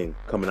next thing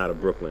coming out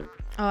of Brooklyn.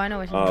 Oh, I know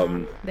what you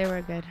mean. They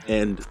were good.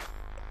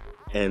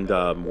 And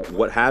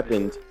what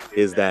happened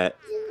is that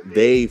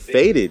they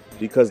faded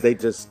because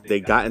they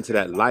got into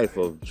that life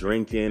of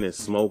drinking and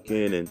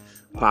smoking and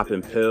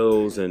popping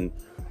pills, and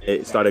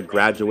it started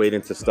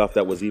graduating to stuff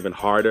that was even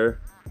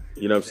harder.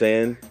 You know what I'm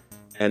saying?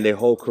 And their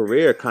whole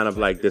career kind of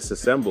like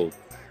disassembled.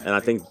 And I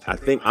think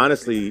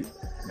honestly,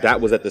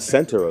 that was at the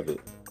center of it.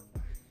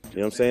 You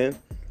know what I'm saying?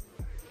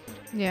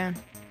 Yeah.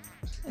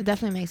 It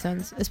definitely makes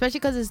sense, especially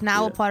because it's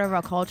now a part of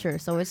our culture,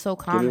 so it's so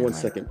common. Give me one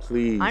like, second,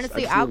 please.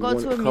 Honestly, I'll go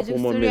to a music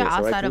studio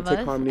outside of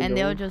us, and down?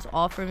 they'll just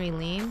offer me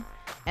lean,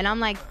 and I'm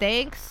like,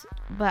 thanks,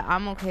 but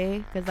I'm okay,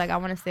 because like I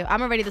want to stay.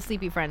 I'm already the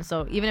sleepy friend,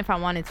 so even if I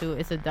wanted to,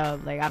 it's a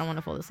dub. Like I don't want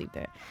to fall asleep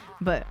there.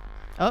 But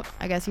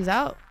I guess he's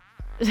out.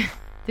 Did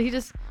he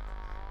just?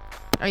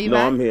 Are you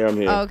back? No, I'm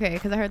here. Oh, okay,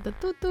 because I heard the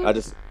toot toot. I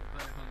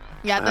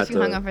thought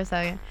you hung up for a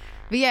second.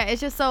 But yeah,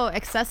 it's just so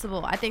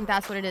accessible. I think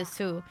that's what it is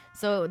too.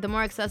 So the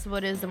more accessible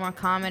it is, the more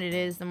common it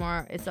is, the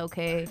more it's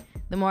okay,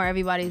 the more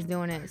everybody's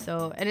doing it.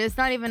 So, and it's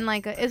not even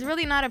like, it's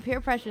really not a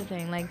peer pressure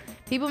thing. Like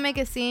people make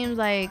it seem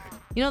like,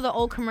 you know, the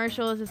old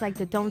commercials, it's like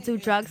the don't do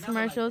drugs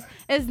commercials.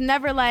 It's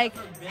never like,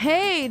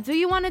 hey, do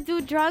you want to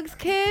do drugs,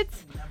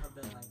 kids?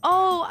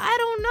 Oh, I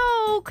don't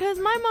know, because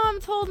my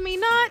mom told me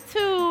not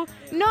to.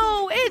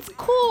 No, it's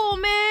cool,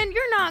 man.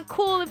 You're not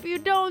cool if you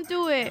don't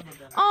do it.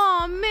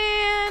 Oh,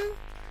 man.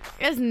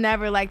 It's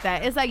never like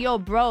that. It's like, yo,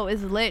 bro,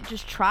 it's lit.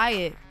 Just try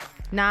it.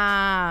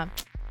 Nah.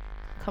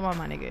 Come on,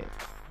 my nigga.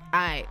 All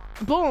right.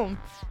 Boom.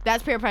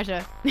 That's peer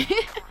pressure.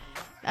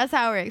 That's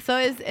how it works. So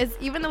it's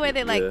even the way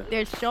they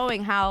they're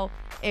showing how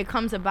it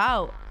comes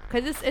about.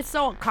 Because it's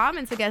so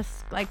common to get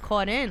like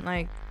caught in.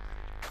 Like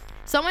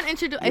someone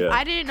introduced, if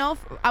I didn't know,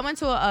 I went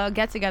to a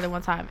get together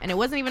one time and it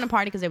wasn't even a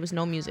party because there was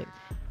no music.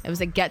 It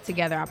was a get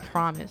together, I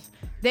promise.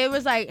 They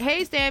was like,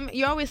 hey, Sam,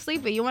 you're always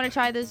sleeping. You want to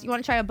try this? You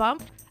want to try a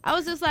bump? I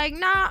was just like,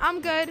 nah,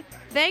 I'm good.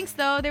 Thanks,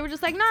 though. They were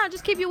just like, nah,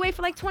 just keep you awake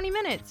for like 20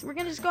 minutes. We're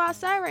going to just go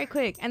outside right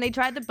quick. And they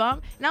tried the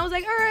bump. And I was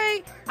like, all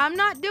right, I'm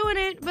not doing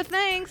it, but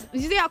thanks.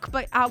 You see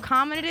how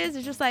common it is?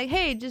 It's just like,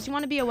 hey, just you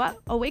want to be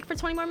awake for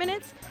 20 more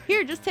minutes?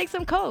 Here, just take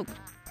some Coke.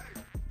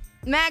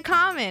 Mad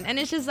common. And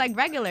it's just like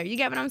regular. You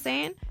get what I'm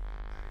saying?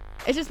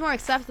 It's just more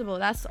acceptable.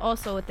 That's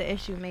also what the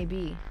issue may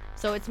be.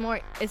 So it's more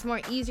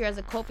easier as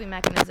a coping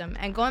mechanism.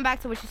 And going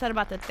back to what you said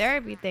about the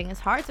therapy thing, it's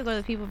hard to go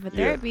to people for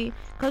therapy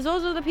because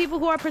those are the people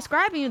who are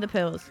prescribing you the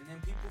pills.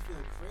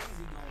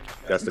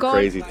 That's the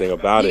crazy thing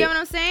about it. You get what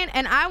I'm saying?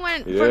 And I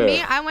went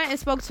and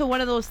spoke to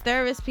one of those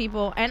therapist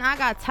people, and I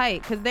got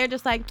tight because they're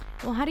just like,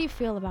 well, how do you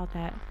feel about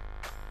that?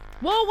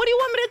 Well, what do you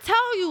want me to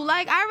tell you?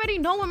 Like, I already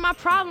know what my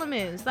problem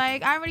is.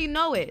 Like, I already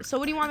know it. So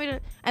what do you want me to...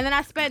 And then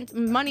I spent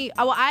money.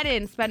 Well, I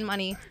didn't spend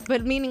money.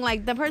 But meaning,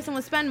 like, the person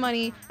would spend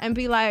money and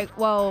be like,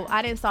 well,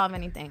 I didn't solve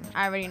anything.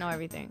 I already know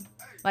everything.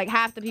 Like,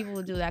 half the people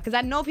would do that. Because I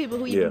know people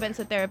who even been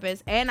to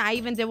therapists. And I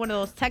even did one of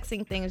those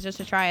texting things just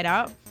to try it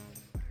out.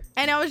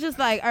 And I was just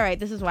like, all right,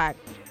 this is whack.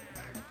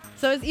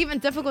 So it's even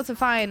difficult to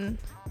find...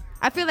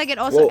 I feel like it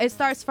also... It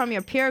starts from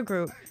your peer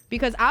group.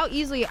 Because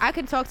I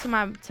could talk to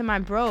my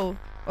bro...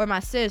 or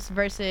my sis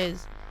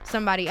versus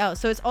somebody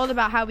else. So it's all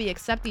about how we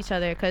accept each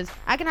other, because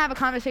I can have a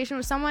conversation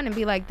with someone and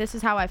be like, this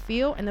is how I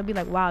feel, and they'll be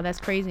like, wow, that's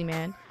crazy,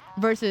 man,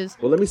 versus,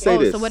 well, let me say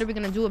this. So what are we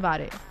gonna do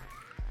about it?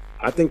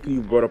 I think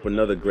you brought up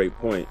another great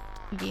point.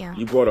 Yeah.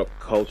 You brought up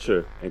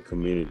culture and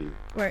community.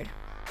 Word.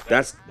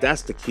 That's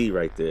the key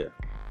right there.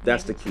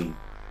 That's the key.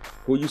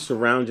 Who you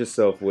surround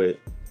yourself with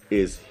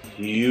is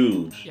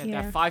huge.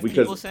 Yeah, that 5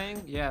 people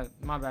saying,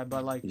 my bad,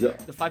 but like the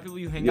 5 people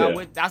you hang out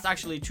with, that's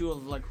actually true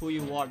of like who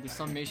you are, the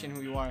summation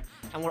who you are.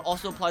 And what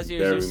also applies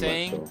here, as you're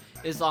saying,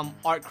 is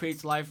art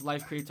creates life,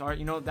 life creates art.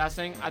 You know that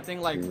saying? I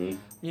think like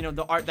you know,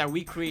 the art that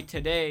we create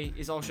today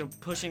is also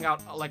pushing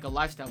out like a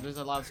lifestyle. There's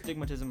a lot of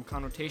stigmatism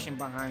connotation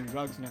behind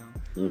drugs now.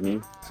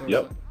 So,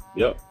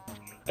 Yep.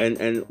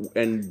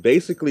 And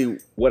basically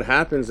what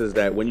happens is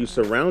that when you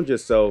surround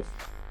yourself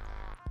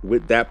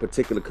with that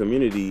particular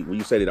community, when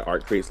you say that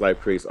art creates life,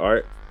 creates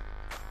art,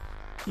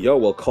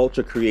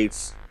 culture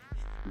creates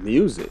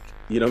music.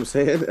 You know what I'm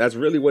saying? That's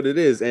really what it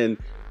is. And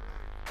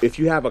if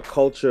you have a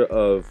culture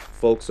of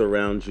folks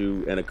around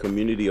you and a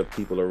community of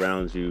people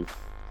around you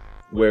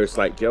where it's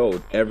like,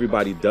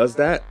 everybody does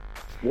that,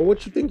 well,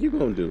 what you think you're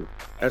gonna do?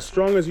 As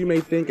strong as you may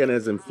think and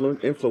as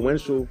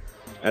influential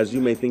as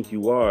you may think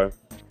you are,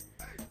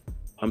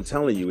 I'm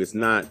telling you, it's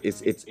not.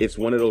 It's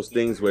one of those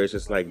things where it's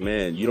just like,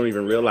 man, you don't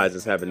even realize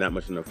it's having that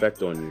much an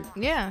effect on you.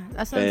 Yeah,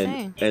 that's what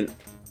I'm saying.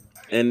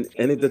 And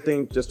the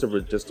thing, just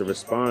to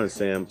respond,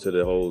 Sam, to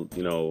the whole,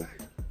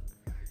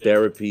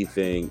 therapy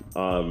thing.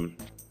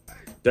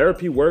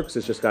 Therapy works.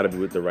 It's just got to be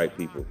with the right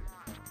people.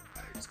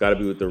 It's got to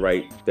be with the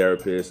right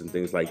therapists and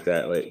things like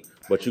that. Like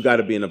but you got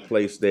to be in a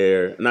place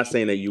there. I'm not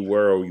saying that you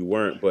were or you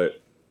weren't, but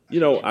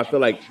I feel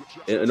like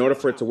in order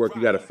for it to work,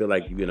 you got to feel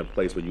like you're in a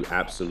place where you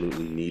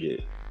absolutely need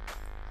it.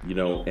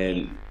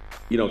 And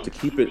to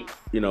keep it,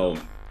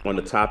 on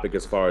the topic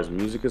as far as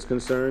music is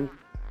concerned,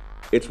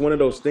 it's one of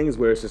those things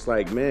where it's just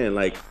like, man,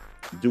 like,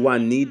 do I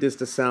need this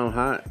to sound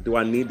hot? Do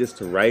I need this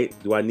to write?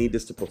 Do I need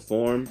this to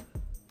perform?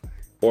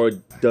 Or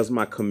does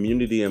my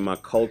community and my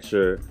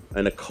culture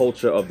and the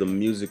culture of the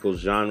musical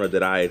genre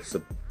that I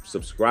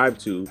subscribe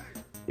to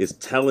is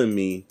telling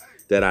me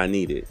that I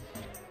need it?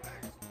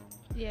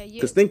 Yeah,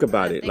 because think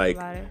about it, like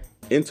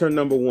intern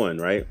number 1,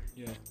 right?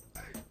 Yeah.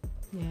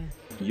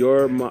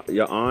 Your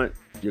aunt,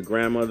 your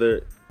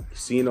grandmother,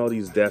 seeing all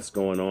these deaths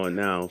going on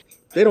now,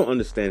 they don't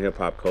understand hip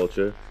hop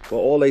culture, but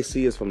all they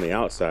see is from the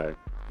outside,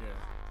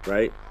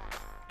 right?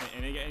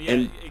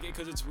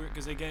 Because it's weird,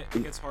 because it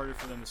gets harder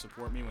for them to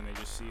support me when they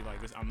just see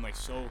like this. I'm like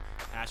so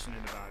passionate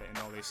about it, and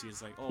all they see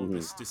is like, oh,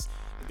 this.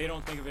 They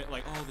don't think of it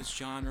like, oh, this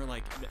genre,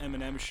 like the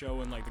Eminem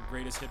show and like the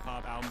greatest hip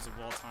hop albums of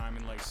all time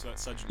and like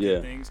such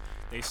good things.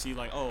 They see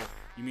like, oh,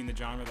 you mean the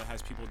genre that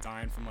has people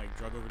dying from like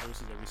drug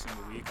overdoses every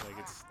single week?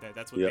 Like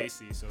that's what they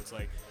see. So it's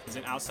like it's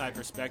an outside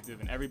perspective,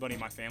 and everybody in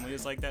my family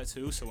is like that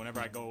too. So whenever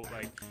I go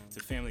like to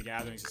family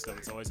gatherings and stuff,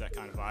 it's always that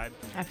kind of vibe.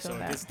 I feel so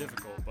that. It gets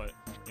difficult, but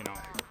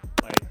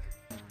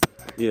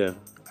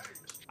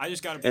I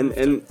just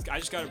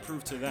gotta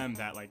prove to them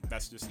that like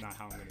that's just not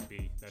how I'm gonna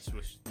be. That's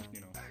just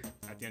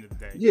at the end of the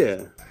day.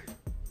 Yeah.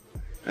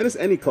 And it's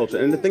any culture,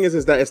 and the thing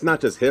is that it's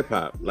not just hip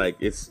hop. Like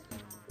it's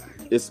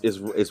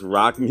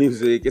rock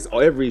music. It's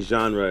every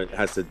genre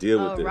has to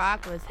deal with this.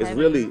 Rock was heavy. It's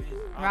really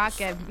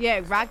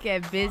rock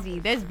get busy.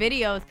 There's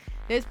videos.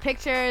 There's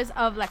pictures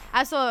of like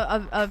I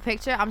saw a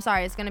picture. I'm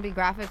sorry, it's gonna be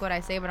graphic what I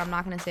say, but I'm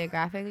not gonna say it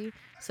graphically.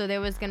 So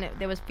there was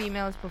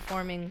females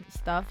performing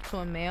stuff to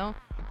a male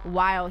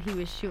while he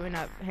was shooting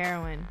up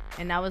heroin,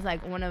 and that was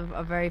like one of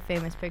a very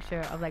famous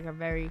picture of like a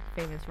very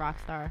famous rock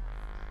star.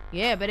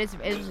 Yeah, but it's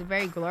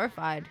very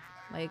glorified,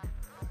 like.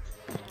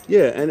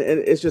 Yeah, and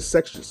it's just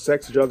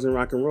sex, drugs, and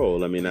rock and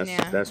roll. I mean,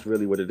 that's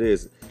really what it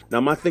is.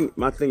 Now, my thing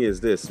is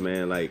this,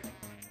 man. Like,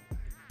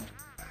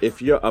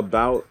 if you're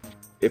about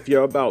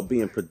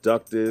being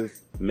productive,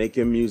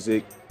 making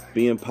music,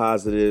 being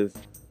positive,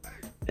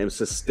 and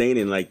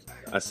sustaining, like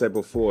I said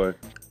before,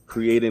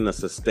 creating a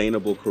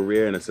sustainable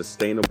career and a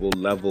sustainable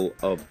level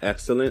of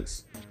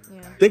excellence.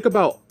 Yeah. Think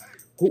about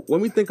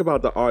when we think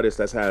about the artist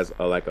that has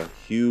a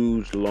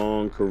huge,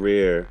 long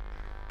career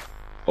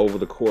over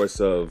the course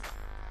of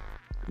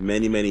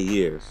many, many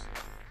years.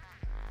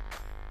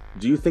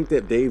 Do you think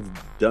that they've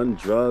done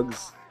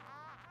drugs,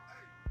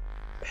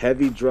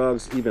 heavy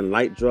drugs, even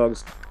light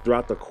drugs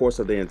throughout the course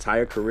of their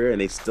entire career, and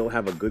they still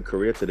have a good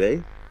career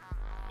today?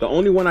 The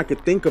only one I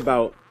could think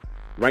about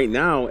right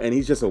now, and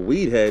he's just a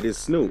weed head, is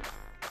Snoop.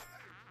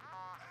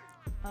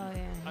 Oh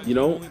yeah. The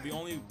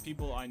only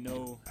people I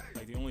know,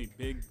 like the only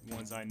big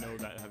ones I know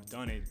that have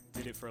done it,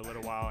 did it for a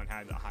little while and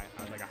had a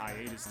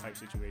hiatus type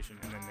situation,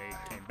 and then they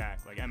came back.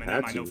 Like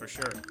Eminem, I know for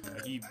sure.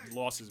 Like he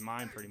lost his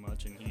mind pretty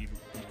much, and he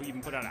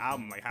even put out an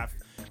album like half.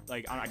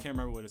 Like I can't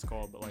remember what it's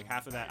called, but like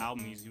half of that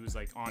album he was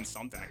like on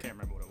something. I can't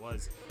remember what it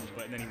was.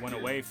 But then he went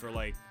away for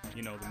like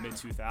the mid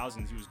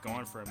 2000s. He was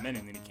gone for a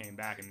minute, and then he came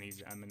back, and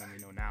he's Eminem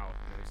now.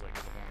 And it was like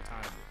a long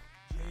time.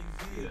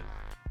 Yeah.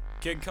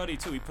 Kid Cudi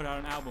too. He put out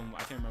an album. I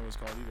can't remember what it's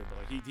called either, but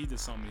like he did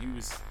something. He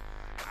was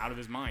out of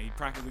his mind. He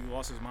practically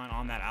lost his mind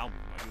on that album.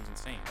 Like it was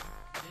insane.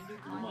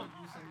 Didn't Kanye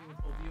do something with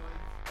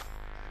opioids?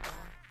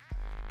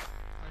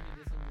 Kanye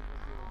did something with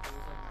opioids.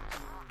 It was like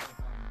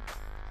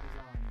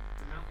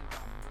the Mountain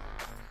album.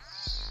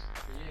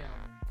 Yeah.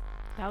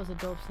 That was a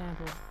dope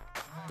sample.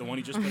 The one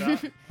he just put out.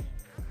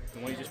 The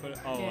one he just put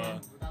out. Oh. Yeah.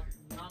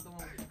 Not the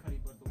one with Kid Cudi,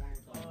 but the one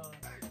with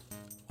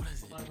what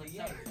is it?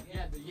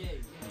 The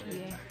Ye.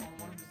 Yeah. On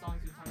one of the songs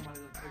he was talking about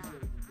is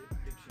opioid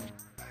addiction.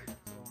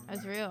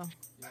 That's real.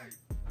 Yeah.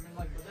 I mean,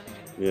 but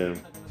then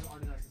again,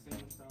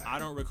 I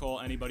don't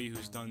recall anybody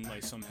who's done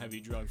like some heavy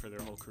drug for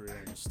their whole career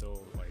and is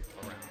still like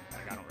around.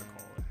 Like I don't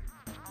recall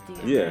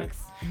it.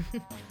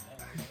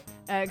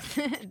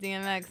 DMX.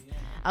 DMX.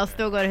 I'll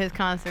still go to his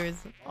concerts.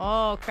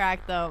 Oh,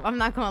 crack though. I'm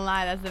not gonna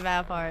lie, that's the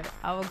bad part.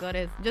 I will go to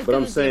his. But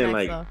I'm saying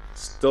DMX, though.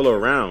 Still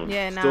around.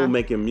 Yeah, still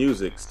making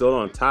music, still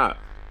on top,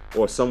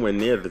 or somewhere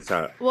near the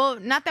top. Well,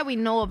 not that we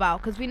know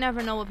about, because we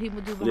never know what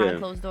people do behind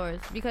closed doors.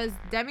 Because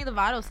Demi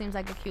Lovato seems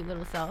like a cute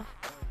little self.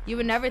 You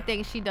would never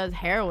think she does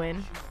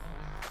heroin.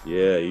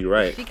 Yeah, you're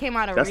right. She came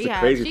out of That's rehab. The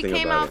crazy she thing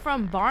came about out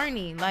from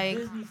Barney. Like,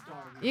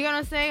 you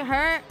gonna say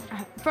her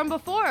from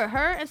before?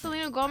 Her and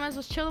Selena Gomez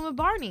was chilling with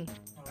Barney.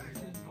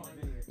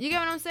 You get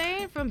what I'm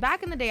saying? From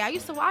back in the day, I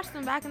used to watch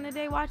them back in the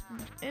day, watch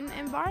in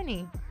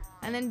Barney,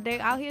 and then they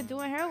out here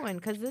doing heroin.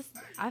 Cause the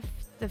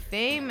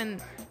fame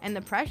and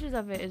the pressures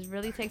of it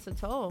really takes a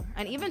toll.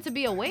 And even to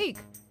be awake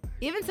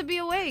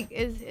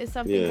is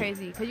something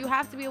crazy. Cause you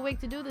have to be awake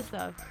to do this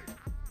stuff.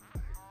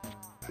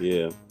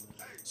 Yeah.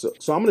 So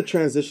I'm gonna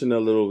transition a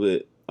little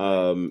bit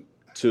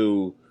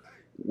to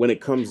when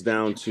it comes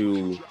down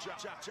to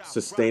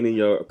sustaining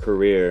your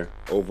career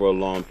over a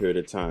long period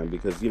of time,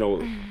 because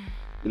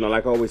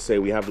like I always say,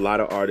 we have a lot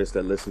of artists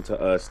that listen to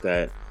us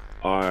that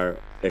are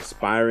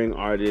aspiring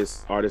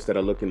artists that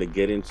are looking to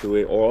get into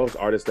it, or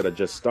artists that are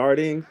just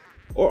starting,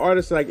 or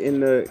artists like in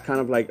the kind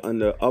of like on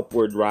the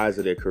upward rise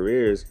of their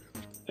careers.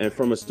 And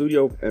from a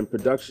studio and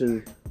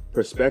production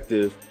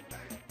perspective,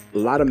 a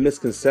lot of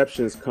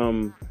misconceptions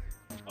come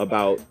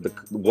about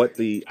what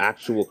the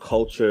actual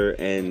culture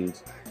and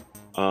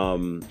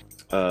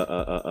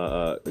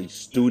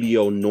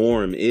studio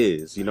norm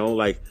is.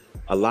 Like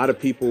a lot of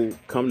people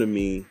come to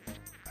me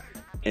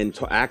and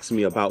ask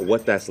me about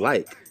what that's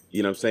like.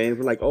 You know what I'm saying?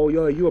 We're like, oh,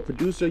 yo, are you a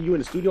producer? You in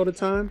the studio all the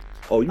time?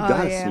 Oh, you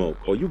gotta smoke.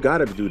 Or you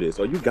gotta do this.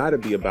 Or you gotta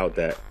be about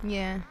that.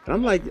 Yeah. And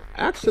I'm like,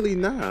 actually,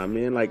 nah,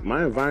 man. Like,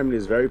 my environment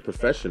is very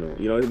professional.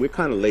 We're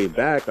kind of laid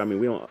back. I mean,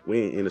 we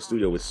ain't in the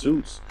studio with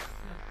suits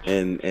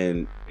and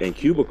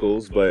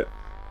cubicles, but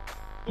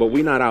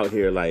we not out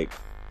here like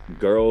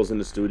girls in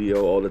the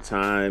studio all the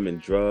time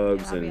and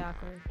drugs and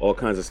all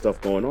kinds of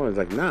stuff going on. It's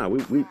like, nah,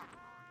 we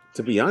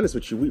to be honest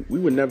with you, we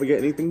would never get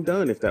anything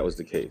done if that was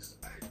the case.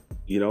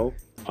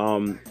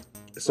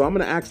 So I'm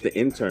gonna ask the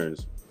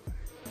interns,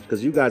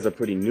 because you guys are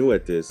pretty new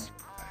at this.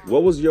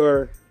 What was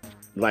your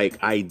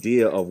like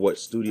idea of what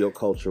studio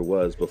culture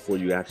was before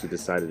you actually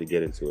decided to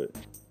get into it?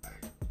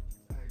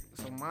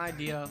 So my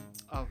idea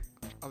of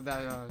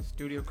that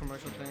studio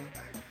commercial thing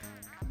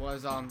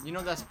was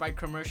that Sprite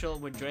commercial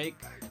with Drake,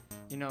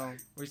 where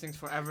he sings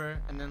Forever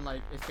and then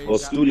like it fades Well,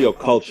 out. studio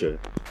culture.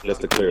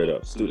 Just to clear it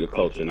up, studio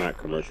culture, not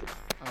commercial.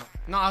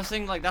 No, I was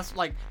saying like that's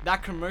like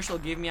that commercial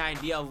gave me an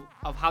idea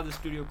of how the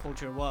studio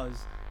culture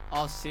was,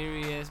 all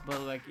serious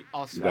but like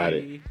all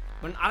swaggy.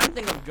 But I didn't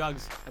think of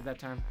drugs at that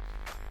time.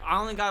 I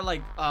only got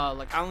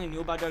I only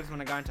knew about drugs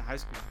when I got into high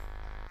school,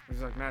 which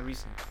was like mad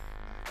recent.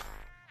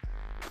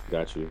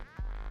 Got you.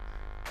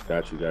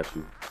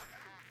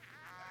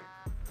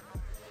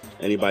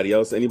 Anybody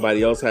else did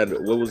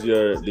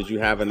you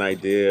have an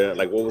idea?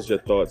 Like, what was your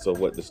thoughts of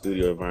what the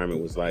studio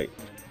environment was like?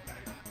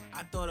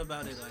 I thought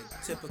about it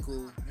like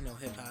typical,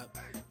 hip hop,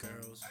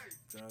 girls,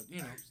 drugs,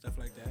 stuff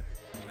like that.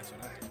 That's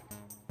what I thought.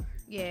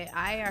 Yeah,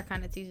 IAR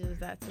kind of teaches us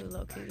that too,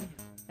 low key.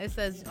 It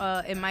says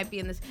it might be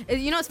in this.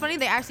 It's funny.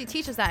 They actually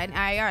teach us that in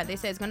IAR. They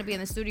say it's going to be in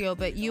the studio,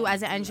 but you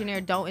as an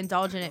engineer don't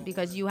indulge in it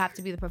because you have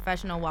to be the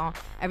professional while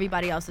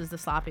everybody else is the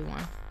sloppy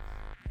one.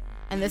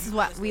 And this is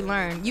what we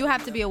learn. You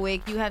have to be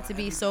awake. You have to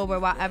be sober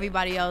while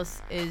everybody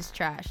else is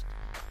trashed.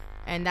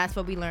 And that's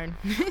what we learn.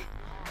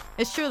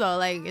 It's true though.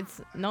 Like,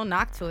 it's no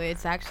knock to it.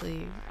 It's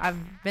actually, I've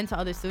been to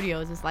other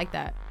studios. It's like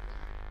that.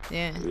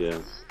 Yeah.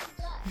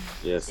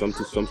 Yeah. Some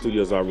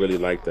studios are really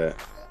like that.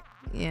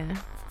 Yeah.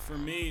 For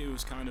me, it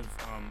was kind of,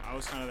 I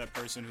was kind of that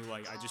person who,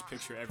 like, I just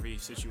picture every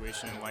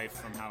situation in life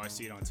from how I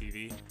see it on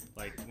TV.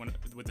 Like,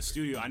 with the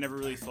studio, I never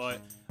really thought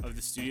of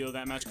the studio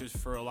that much because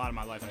for a lot of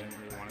my life, I didn't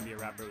really want to be a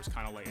rapper. It was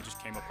kind of like, it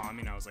just came upon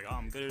me, and I was like, oh,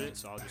 I'm good at it,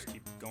 so I'll just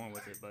keep going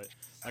with it. But,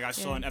 like, I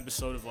saw an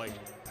episode of, like,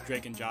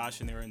 Drake and Josh,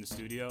 and they were in the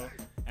studio,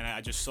 and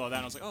I just saw that,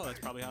 and I was like, oh, that's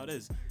probably how it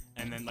is.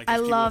 And then, like, I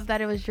love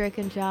that it was Drake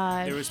and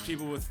Josh. There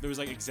was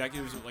like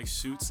executives with like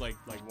suits, like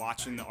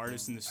watching the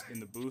artists in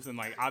the booth, and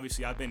like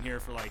obviously I've been here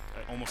for like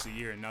almost a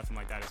year and nothing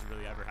like that has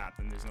really ever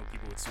happened. There's no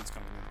people with suits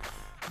coming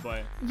in,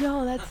 but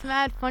yo, that's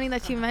mad funny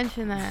that you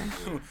mentioned that.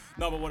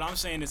 No, but what I'm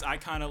saying is I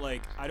kind of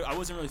like I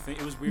wasn't really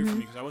it was weird for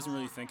me because I wasn't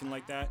really thinking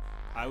like that.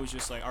 I was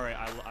just like, all right,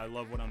 I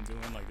love what I'm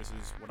doing. Like, this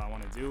is what I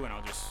want to do, and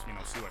I'll just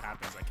see what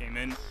happens. I came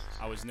in,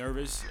 I was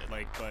nervous,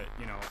 like, but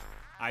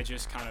I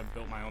just kind of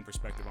built my own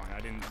perspective on it. I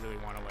didn't really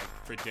want to like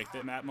predict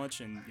it that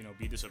much and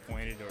be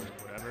disappointed or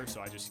whatever. So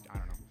I don't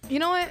know. You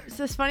know what?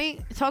 So it's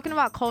funny talking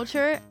about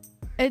culture.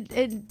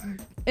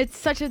 It's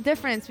such a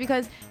difference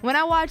because when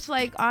I watch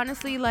like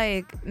honestly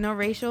like no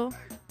racial,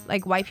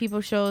 like white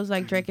people shows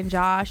like Drake and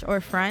Josh or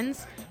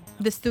Friends,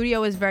 the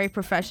studio is very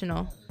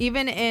professional.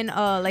 Even in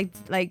like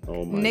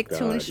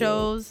Nicktoon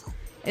shows.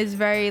 Is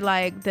very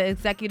like the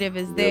executive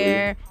is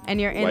there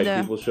and you're in white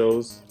people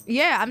shows.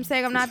 Yeah, I'm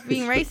saying I'm not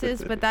being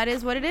racist, but that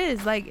is what it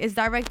is. Like, it's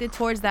directed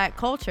towards that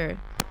culture.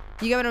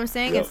 You get what I'm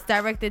saying? Yep. It's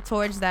directed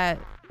towards that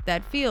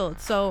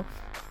field. So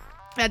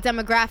that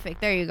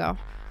demographic. There you go.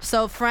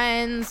 So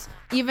Friends,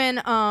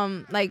 even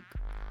like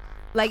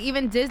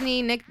even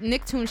Disney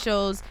Nicktoon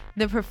shows,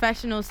 the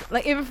professionals,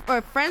 like even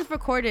Friends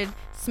recorded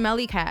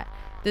Smelly Cat.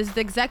 The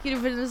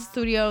executive was in the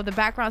studio, the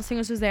background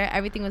singers was there,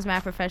 everything was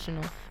mad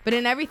professional. But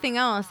in everything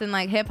else, in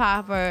like hip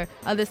hop or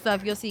other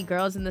stuff, you'll see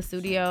girls in the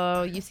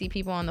studio, you see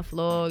people on the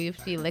floor, you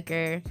see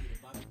liquor.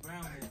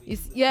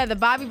 The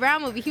Bobby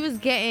Brown movie, he was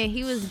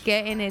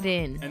getting it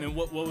in. And then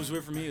what was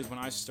weird for me is when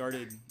I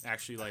started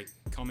actually like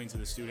coming to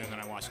the studio and then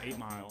I watched 8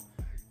 Mile,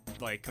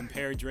 like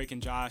compare Drake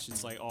and Josh,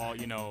 it's like all,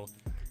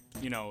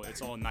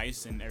 it's all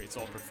nice and it's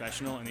all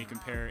professional, and then you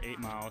compare 8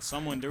 Mile.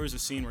 There was a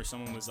scene where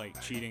someone was like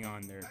cheating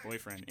on their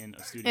boyfriend in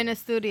a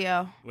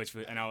studio.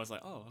 And I was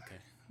like, oh, okay.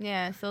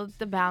 Yeah, so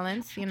the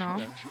balance, It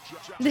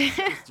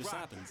just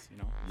happens,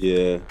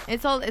 Yeah.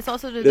 It's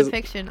also the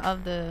depiction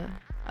of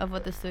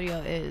what the studio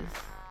is.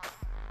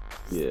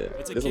 Yeah.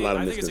 There's a lot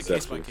of misconceptions. I think it's a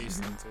case by case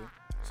thing too.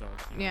 So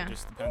it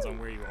just depends on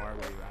where you are,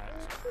 where you're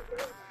at.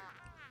 So.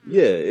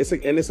 Yeah, it's a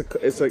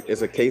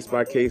case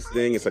by case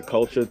thing. It's a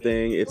culture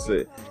thing. I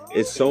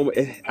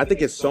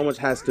think it's so much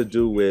has to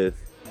do with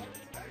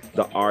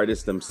the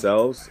artists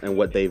themselves and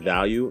what they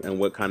value and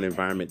what kind of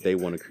environment they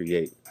want to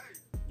create.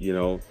 You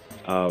know,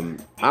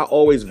 I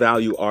always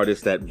value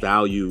artists that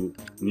value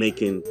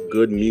making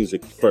good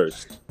music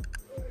first,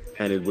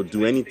 and it will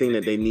do anything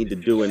that they need to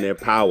do in their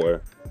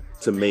power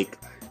to make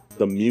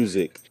the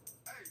music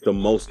the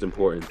most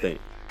important thing.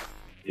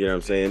 You know what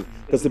I'm saying?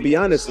 Because to be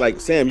honest, like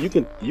Sam, you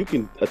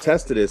can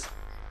attest to this.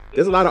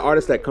 There's a lot of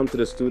artists that come to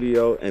the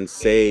studio and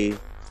say,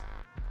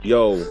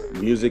 yo,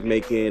 music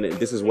making, and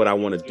this is what I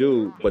want to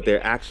do, but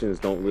their actions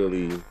don't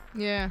really,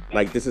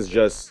 like, this is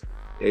just,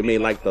 they may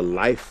like the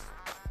life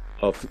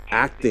of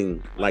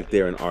acting like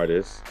they're an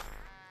artist,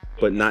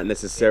 but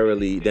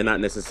they're not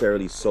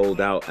necessarily sold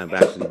out of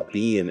actually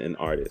being an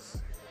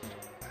artist.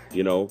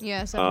 You know?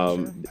 Yeah,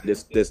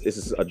 this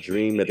is a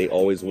dream that they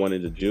always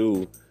wanted to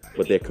do,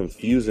 but they're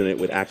confusing it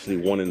with actually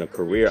wanting a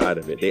career out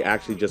of it. They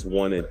actually just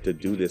wanted to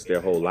do this their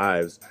whole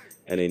lives,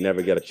 and they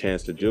never get a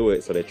chance to do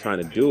it, so they're trying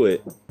to do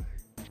it.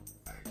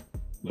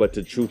 But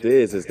the truth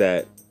is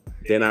that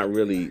they're not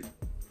really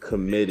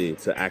committed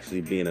to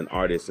actually being an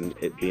artist and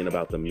it being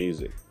about the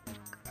music.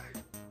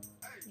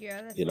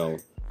 Yeah, that's, you know.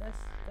 That's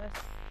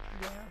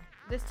yeah.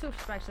 There's two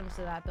spectrums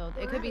to that though.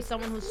 It could be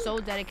someone who's so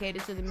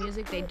dedicated to the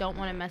music they don't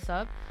want to mess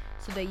up,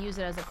 so they use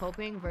it as a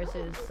coping,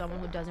 versus someone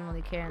who doesn't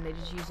really care and they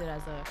just use it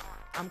as a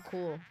I'm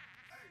cool.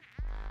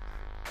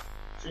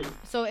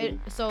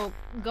 So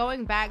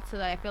going back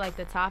to I feel like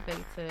the topic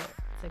to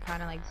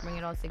kind of like bring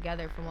it all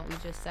together from what we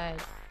just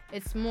said,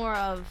 it's more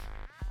of,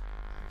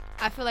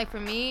 I feel like for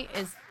me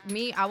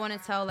I want to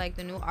tell like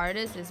the new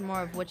artist is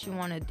more of what you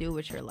want to do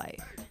with your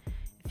life.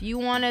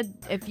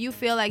 If you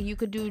feel like you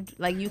could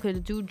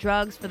do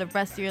drugs for the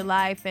rest of your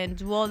life and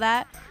do all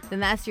that, then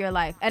that's your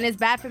life. And it's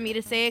bad for me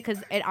to say it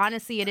because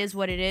it is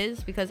what it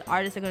is, because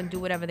artists are going to do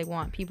whatever they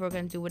want. People are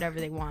going to do whatever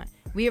they want.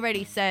 We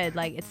already said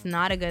like it's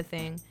not a good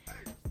thing.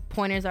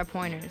 Pointers are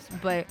pointers,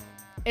 but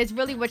it's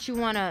really what you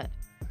want to,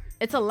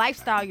 it's a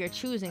lifestyle you're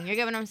choosing. You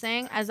get what I'm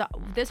saying?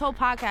 This whole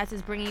podcast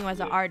is bringing you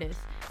as an artist.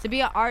 To be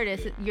an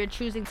artist, you're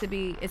choosing to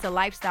be, it's a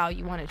lifestyle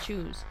you want to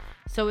choose.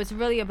 So it's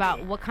really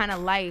about what kind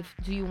of life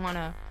do you want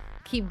to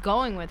keep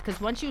going with,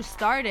 because once you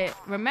start it,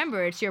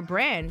 remember, it's your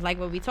brand, like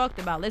what we talked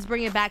about. Let's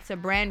bring it back to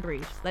brand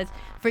briefs. Let's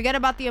forget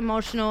about the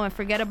emotional and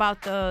forget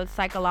about the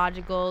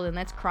psychological, and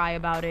let's cry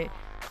about it.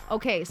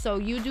 Okay, so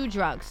you do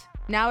drugs.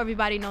 Now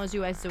everybody knows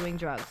you as doing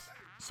drugs.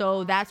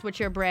 So that's what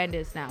your brand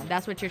is now.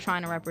 That's what you're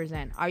trying to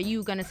represent. Are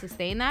you going to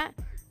sustain that?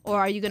 Or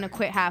are you going to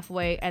quit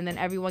halfway and then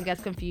everyone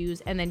gets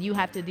confused and then you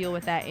have to deal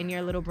with that in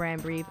your little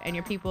brand brief, and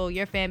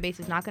your fan base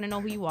is not going to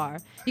know who you are?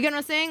 You get what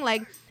I'm saying?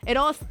 Like,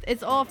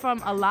 it's all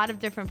from a lot of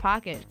different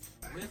pockets.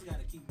 Wiz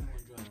gotta keep doing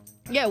drugs.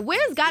 Yeah,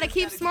 Wiz got to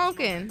keep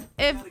smoking.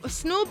 If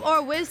Snoop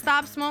or Wiz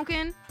stop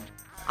smoking,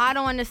 I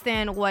don't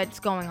understand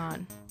what's going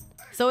on.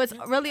 So it's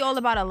really all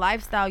about a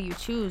lifestyle you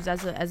choose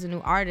as a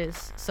new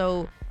artist.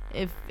 So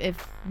if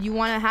you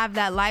want to have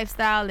that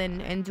lifestyle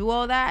and do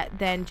all that,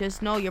 then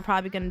just know you're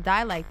probably going to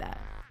die like that.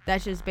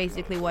 That's just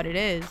basically what it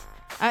is.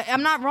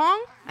 I'm not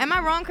wrong? Am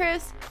I wrong,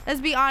 Chris? Let's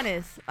be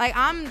honest. Like,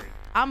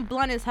 I'm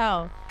blunt as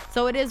hell.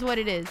 So it is what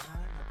it is.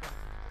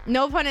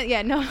 No pun in,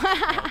 yeah, no.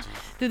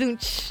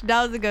 That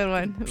was a good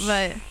one.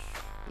 But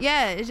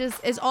yeah,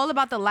 it's all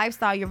about the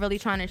lifestyle you're really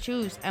trying to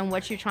choose and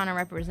what you're trying to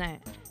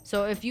represent.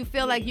 So if you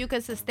feel like you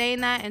can sustain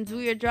that and do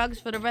your drugs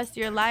for the rest of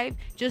your life,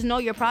 just know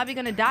you're probably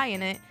going to die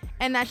in it,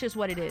 and that's just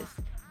what it is.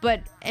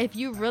 But if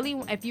you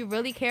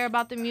really care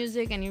about the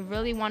music and you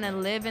really want to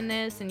live in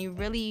this and you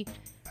really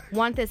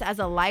want this as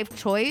a life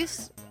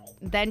choice,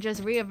 then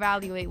just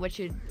reevaluate what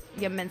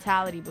your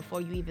mentality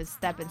before you even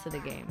step into the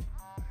game.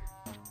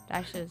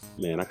 That's just,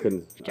 man, I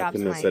couldn't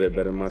have said it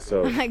better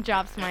myself. Like,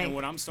 drops mic. And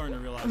what I'm starting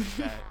to realize is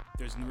that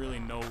there's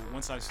really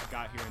once I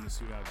got here in the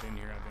studio, I've been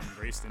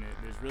embraced in it.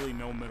 There's really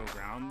no middle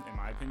ground, in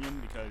my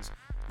opinion, because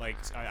like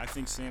I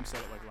think Sam said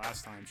it like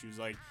last time. She was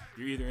like,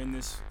 you're either in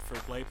this for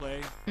play,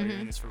 or you're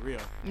in this for real.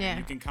 Yeah. And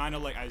you can kind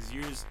of like, as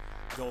years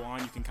go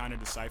on, you can kind of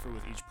decipher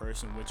with each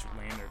person which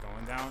lane they're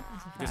going down.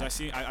 Because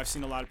I've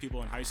seen a lot of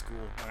people in high school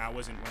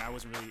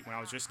when I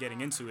was just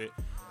getting into it.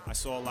 I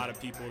saw a lot of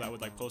people that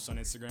would like post on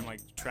Instagram like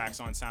tracks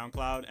on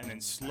SoundCloud, and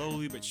then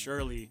slowly but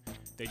surely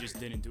they just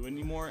didn't do it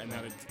anymore, and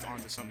now they're on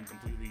to something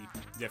completely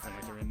different.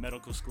 Like they're in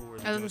medical school or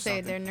I was gonna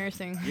say they're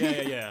nursing.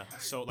 Yeah.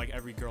 So like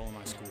every girl in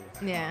my school.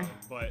 Yeah.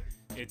 But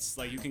it's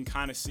like you can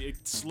kind of see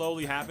it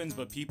slowly happens,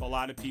 but a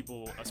lot of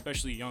people,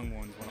 especially young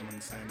ones, what I'm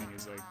understanding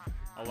is like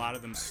a lot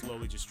of them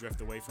slowly just drift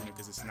away from it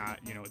because it's not,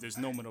 there's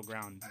no middle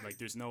ground. Like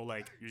there's no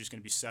like you're just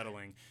gonna be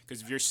settling,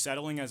 because if you're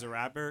settling as a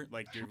rapper,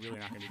 like you're really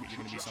not gonna be. You're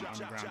gonna be some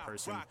underground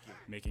person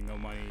making no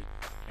money,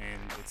 and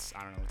it's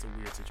a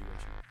weird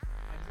situation.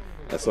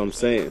 That's what I'm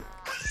saying.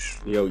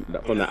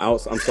 From the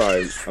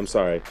outside, I'm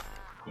sorry,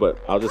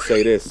 but I'll just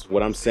say this.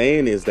 What I'm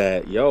saying is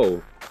that,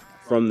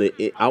 from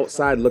the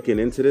outside looking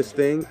into this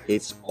thing,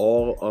 it's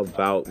all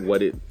about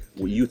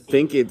you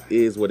think it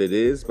is what it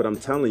is, but I'm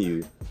telling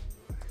you,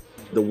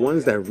 the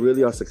ones that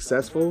really are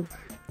successful,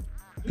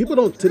 people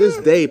don't, to this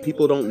day,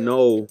 people don't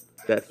know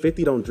that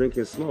 50 don't drink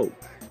and smoke.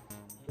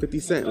 50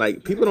 Cent,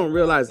 like, people don't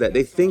realize that.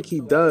 They think he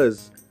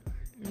does,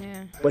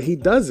 Yeah. but he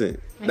doesn't.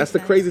 That's the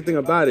sense. crazy thing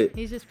about it.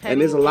 He's just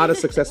And there's a lot of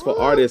successful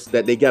artists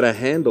that they get a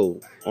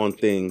handle on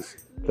things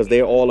because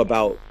they're all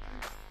about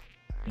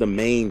the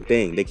main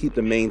thing. They keep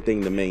the main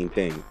thing the main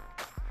thing.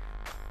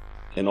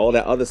 And all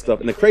that other stuff.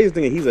 And the crazy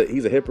thing is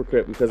he's a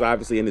hypocrite because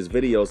obviously in his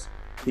videos,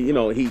 he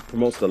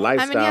promotes the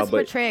lifestyle. I mean, he has to but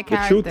portray a the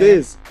truth character.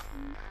 is,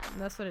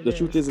 That's what it the is.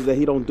 truth is that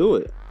he don't do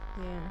it.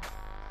 Yeah.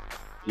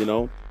 You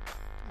know?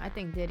 I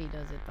think Diddy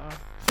does it though.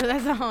 So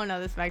that's a whole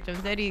nother spectrum.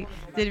 Diddy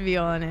be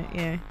on it,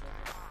 yeah.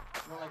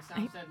 Well, like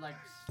Sam said, like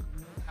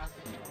Snoop has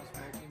to keep on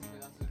smoking because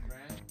that's his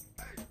brand.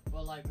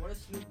 But like, what if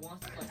Snoop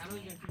wants to? Like, I know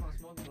he's gonna keep on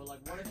smoking, but like,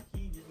 what if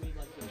he just made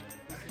like the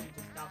decision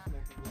to stop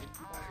smoking? Will he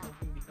keep on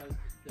smoking because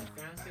the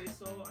fans say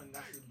so and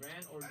that's his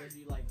brand, or does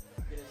he like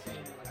get a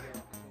saying like, yo, I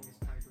think it's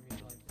time for me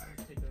to like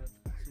take a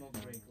smoke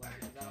break? Like,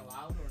 is that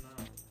allowed or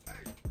not?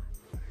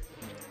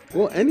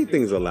 Well,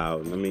 anything's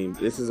allowed. I mean,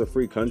 this is a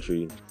free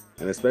country.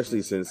 And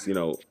especially since,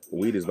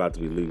 weed is about to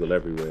be legal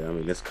everywhere. I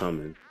mean, it's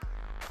coming.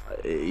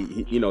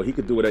 He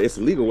could do whatever. It's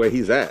legal where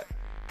he's at.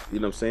 You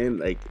know what I'm saying?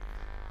 Like,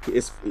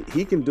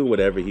 he can do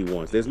whatever he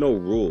wants. There's no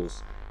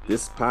rules.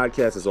 This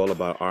podcast is all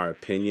about our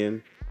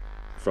opinion.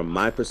 From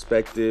my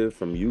perspective,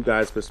 from you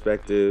guys'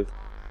 perspective,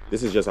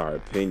 this is just our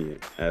opinion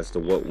as to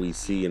what we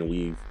see and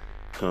we've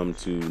come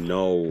to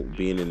know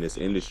being in this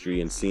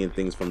industry and seeing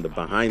things from the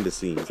behind the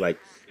scenes. Like,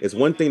 it's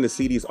one thing to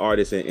see these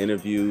artists in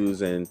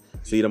interviews and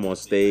see them on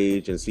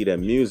stage and see their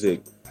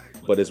music,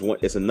 but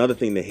it's another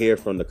thing to hear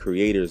from the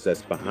creators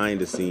that's behind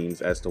the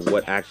scenes as to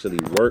what actually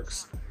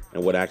works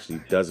and what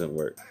actually doesn't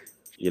work.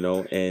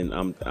 And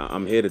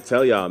I'm here to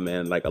tell y'all,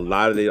 man, like, a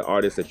lot of the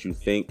artists that you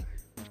think,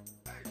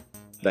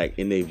 like,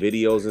 in their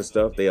videos and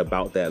stuff, they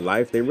about that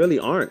life, they really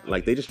aren't.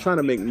 Like, they just trying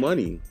to make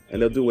money,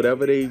 and they'll do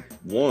whatever they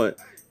want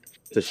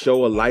to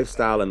show a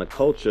lifestyle and a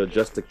culture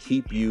just to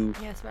keep you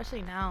Yeah,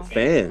 especially now.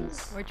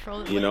 fans. We're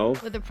trolling.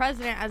 With the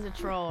president as a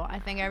troll, I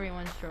think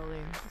everyone's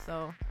trolling.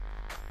 So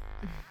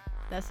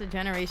that's the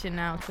generation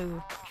now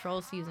too.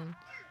 Troll season.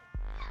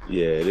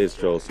 Yeah, it is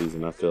troll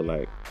season, I feel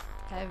like.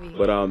 Heavy.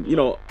 But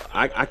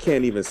I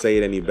can't even say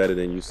it any better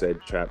than you said,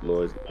 Trap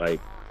Lords.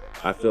 Like,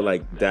 I feel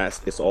like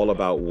it's all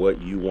about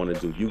what you want to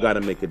do. You got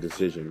to make a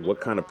decision.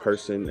 What kind of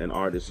person and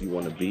artist you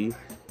want to be.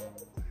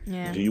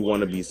 Yeah. Do you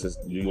want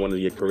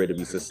your career to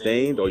be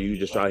sustained, or you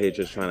just out here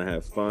just trying to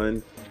have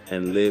fun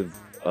and live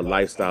a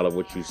lifestyle of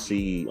what you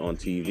see on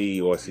TV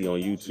or see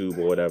on YouTube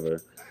or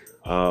whatever?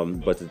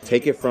 But to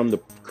take it from the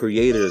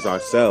creators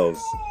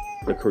ourselves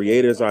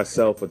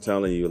are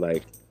telling you,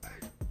 like,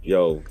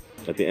 yo,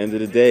 at the end of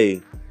the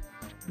day,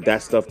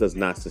 that stuff does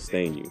not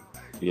sustain you,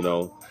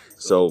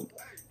 So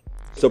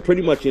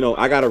pretty much,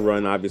 I gotta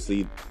run.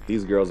 Obviously,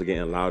 these girls are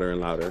getting louder and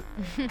louder.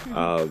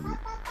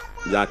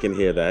 Y'all can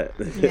hear that.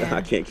 Yeah.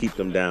 I can't keep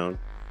them down.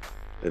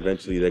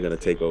 Eventually, they're gonna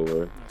take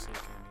over. That's okay.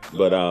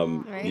 But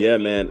Right. yeah,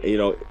 man.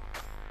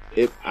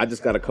 I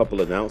just got a couple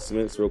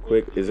announcements real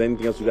quick. Is there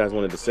anything else you guys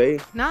wanted to say?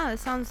 Nah, it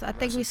sounds. I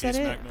think Rest we in said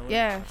peace, it. Mac Miller.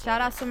 Yeah.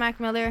 Shout out to Mac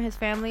Miller and his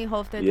family.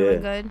 Hope they're Yeah.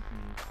 doing good.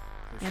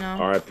 Mm.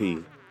 R.I.P.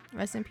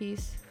 Rest in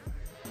peace.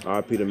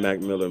 R.I.P. to Mac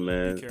Miller,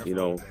 man. Be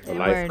careful. A Yeah,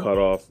 life word. cut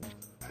off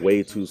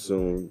way too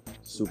soon.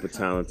 Super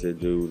talented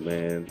dude,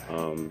 man.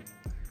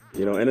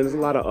 And there's a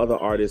lot of other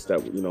artists that,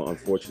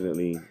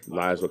 unfortunately,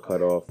 lives were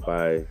cut off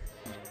by,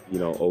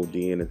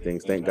 ODing and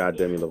things. Thank God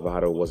Demi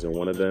Lovato wasn't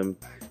one of them.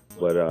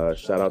 But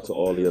shout out to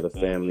all the other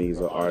families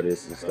or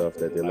artists and stuff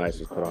that their lives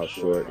was cut off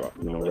short.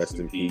 Rest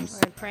in peace.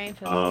 We're praying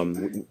for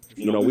them.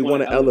 We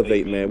want to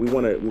elevate, man. We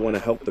want to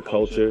help the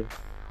culture.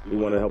 We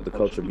want to help the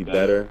culture be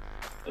better.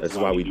 That's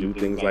why we do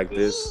things like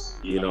this,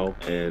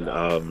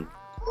 and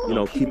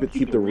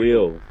keep the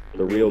real.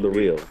 You know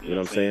what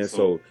I'm saying?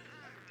 So,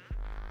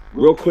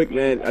 real quick,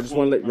 man, I just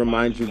want to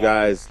remind you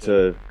guys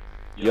to,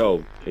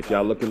 if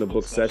y'all looking to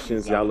book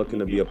sessions, y'all looking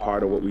to be a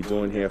part of what we're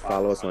doing here,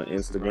 follow us on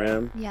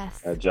Instagram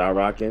Yes. at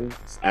JahRockin'.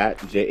 It's at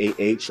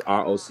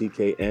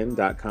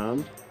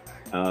JAHROCKN.com.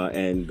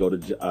 And go to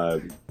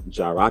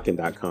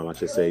JahRockin.com, I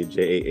should say,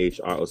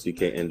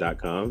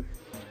 JAHROCKN.com.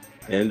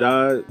 And,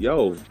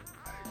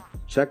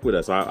 check with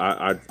us.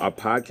 Our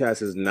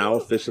podcast is now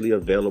officially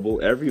available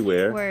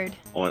everywhere. Word.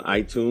 On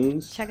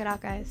iTunes, Check it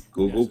out, guys.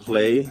 Google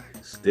Play,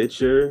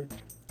 Stitcher,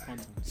 Fun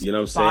times. you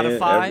know what I'm saying?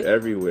 Spotify.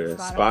 Everywhere.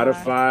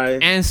 Spotify.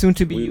 Spotify. And soon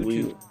to be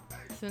we- YouTube.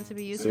 Soon to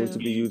be YouTube. soon to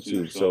be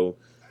YouTube. So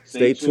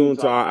stay tuned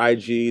to our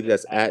IG.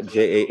 That's at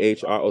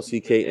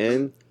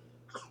JAHROCKN.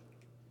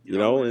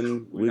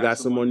 And we got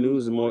some more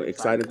news and more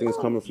exciting things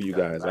coming for you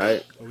guys, all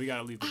right? But we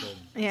gotta leave the building.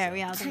 Yeah,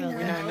 we out the building.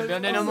 We're not in the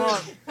building no more.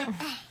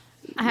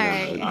 All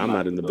right. I'm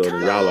not in the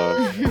building. Y'all are.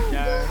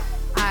 Yeah.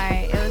 All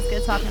right. It was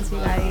good talking to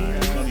you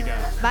guys. Love you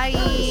guys. Bye.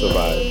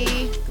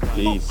 Survive.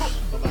 Peace.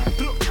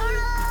 Bye-bye.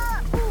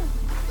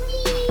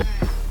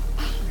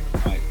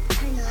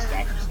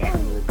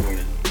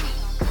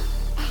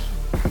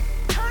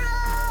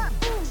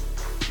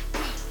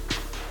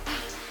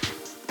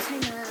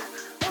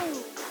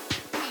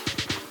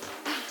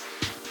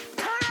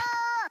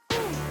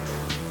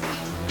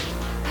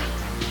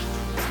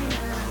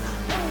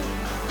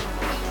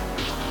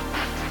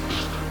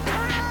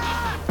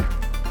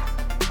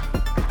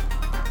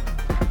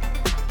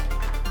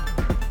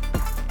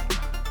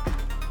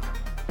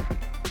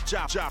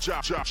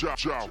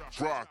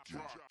 Rock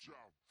it.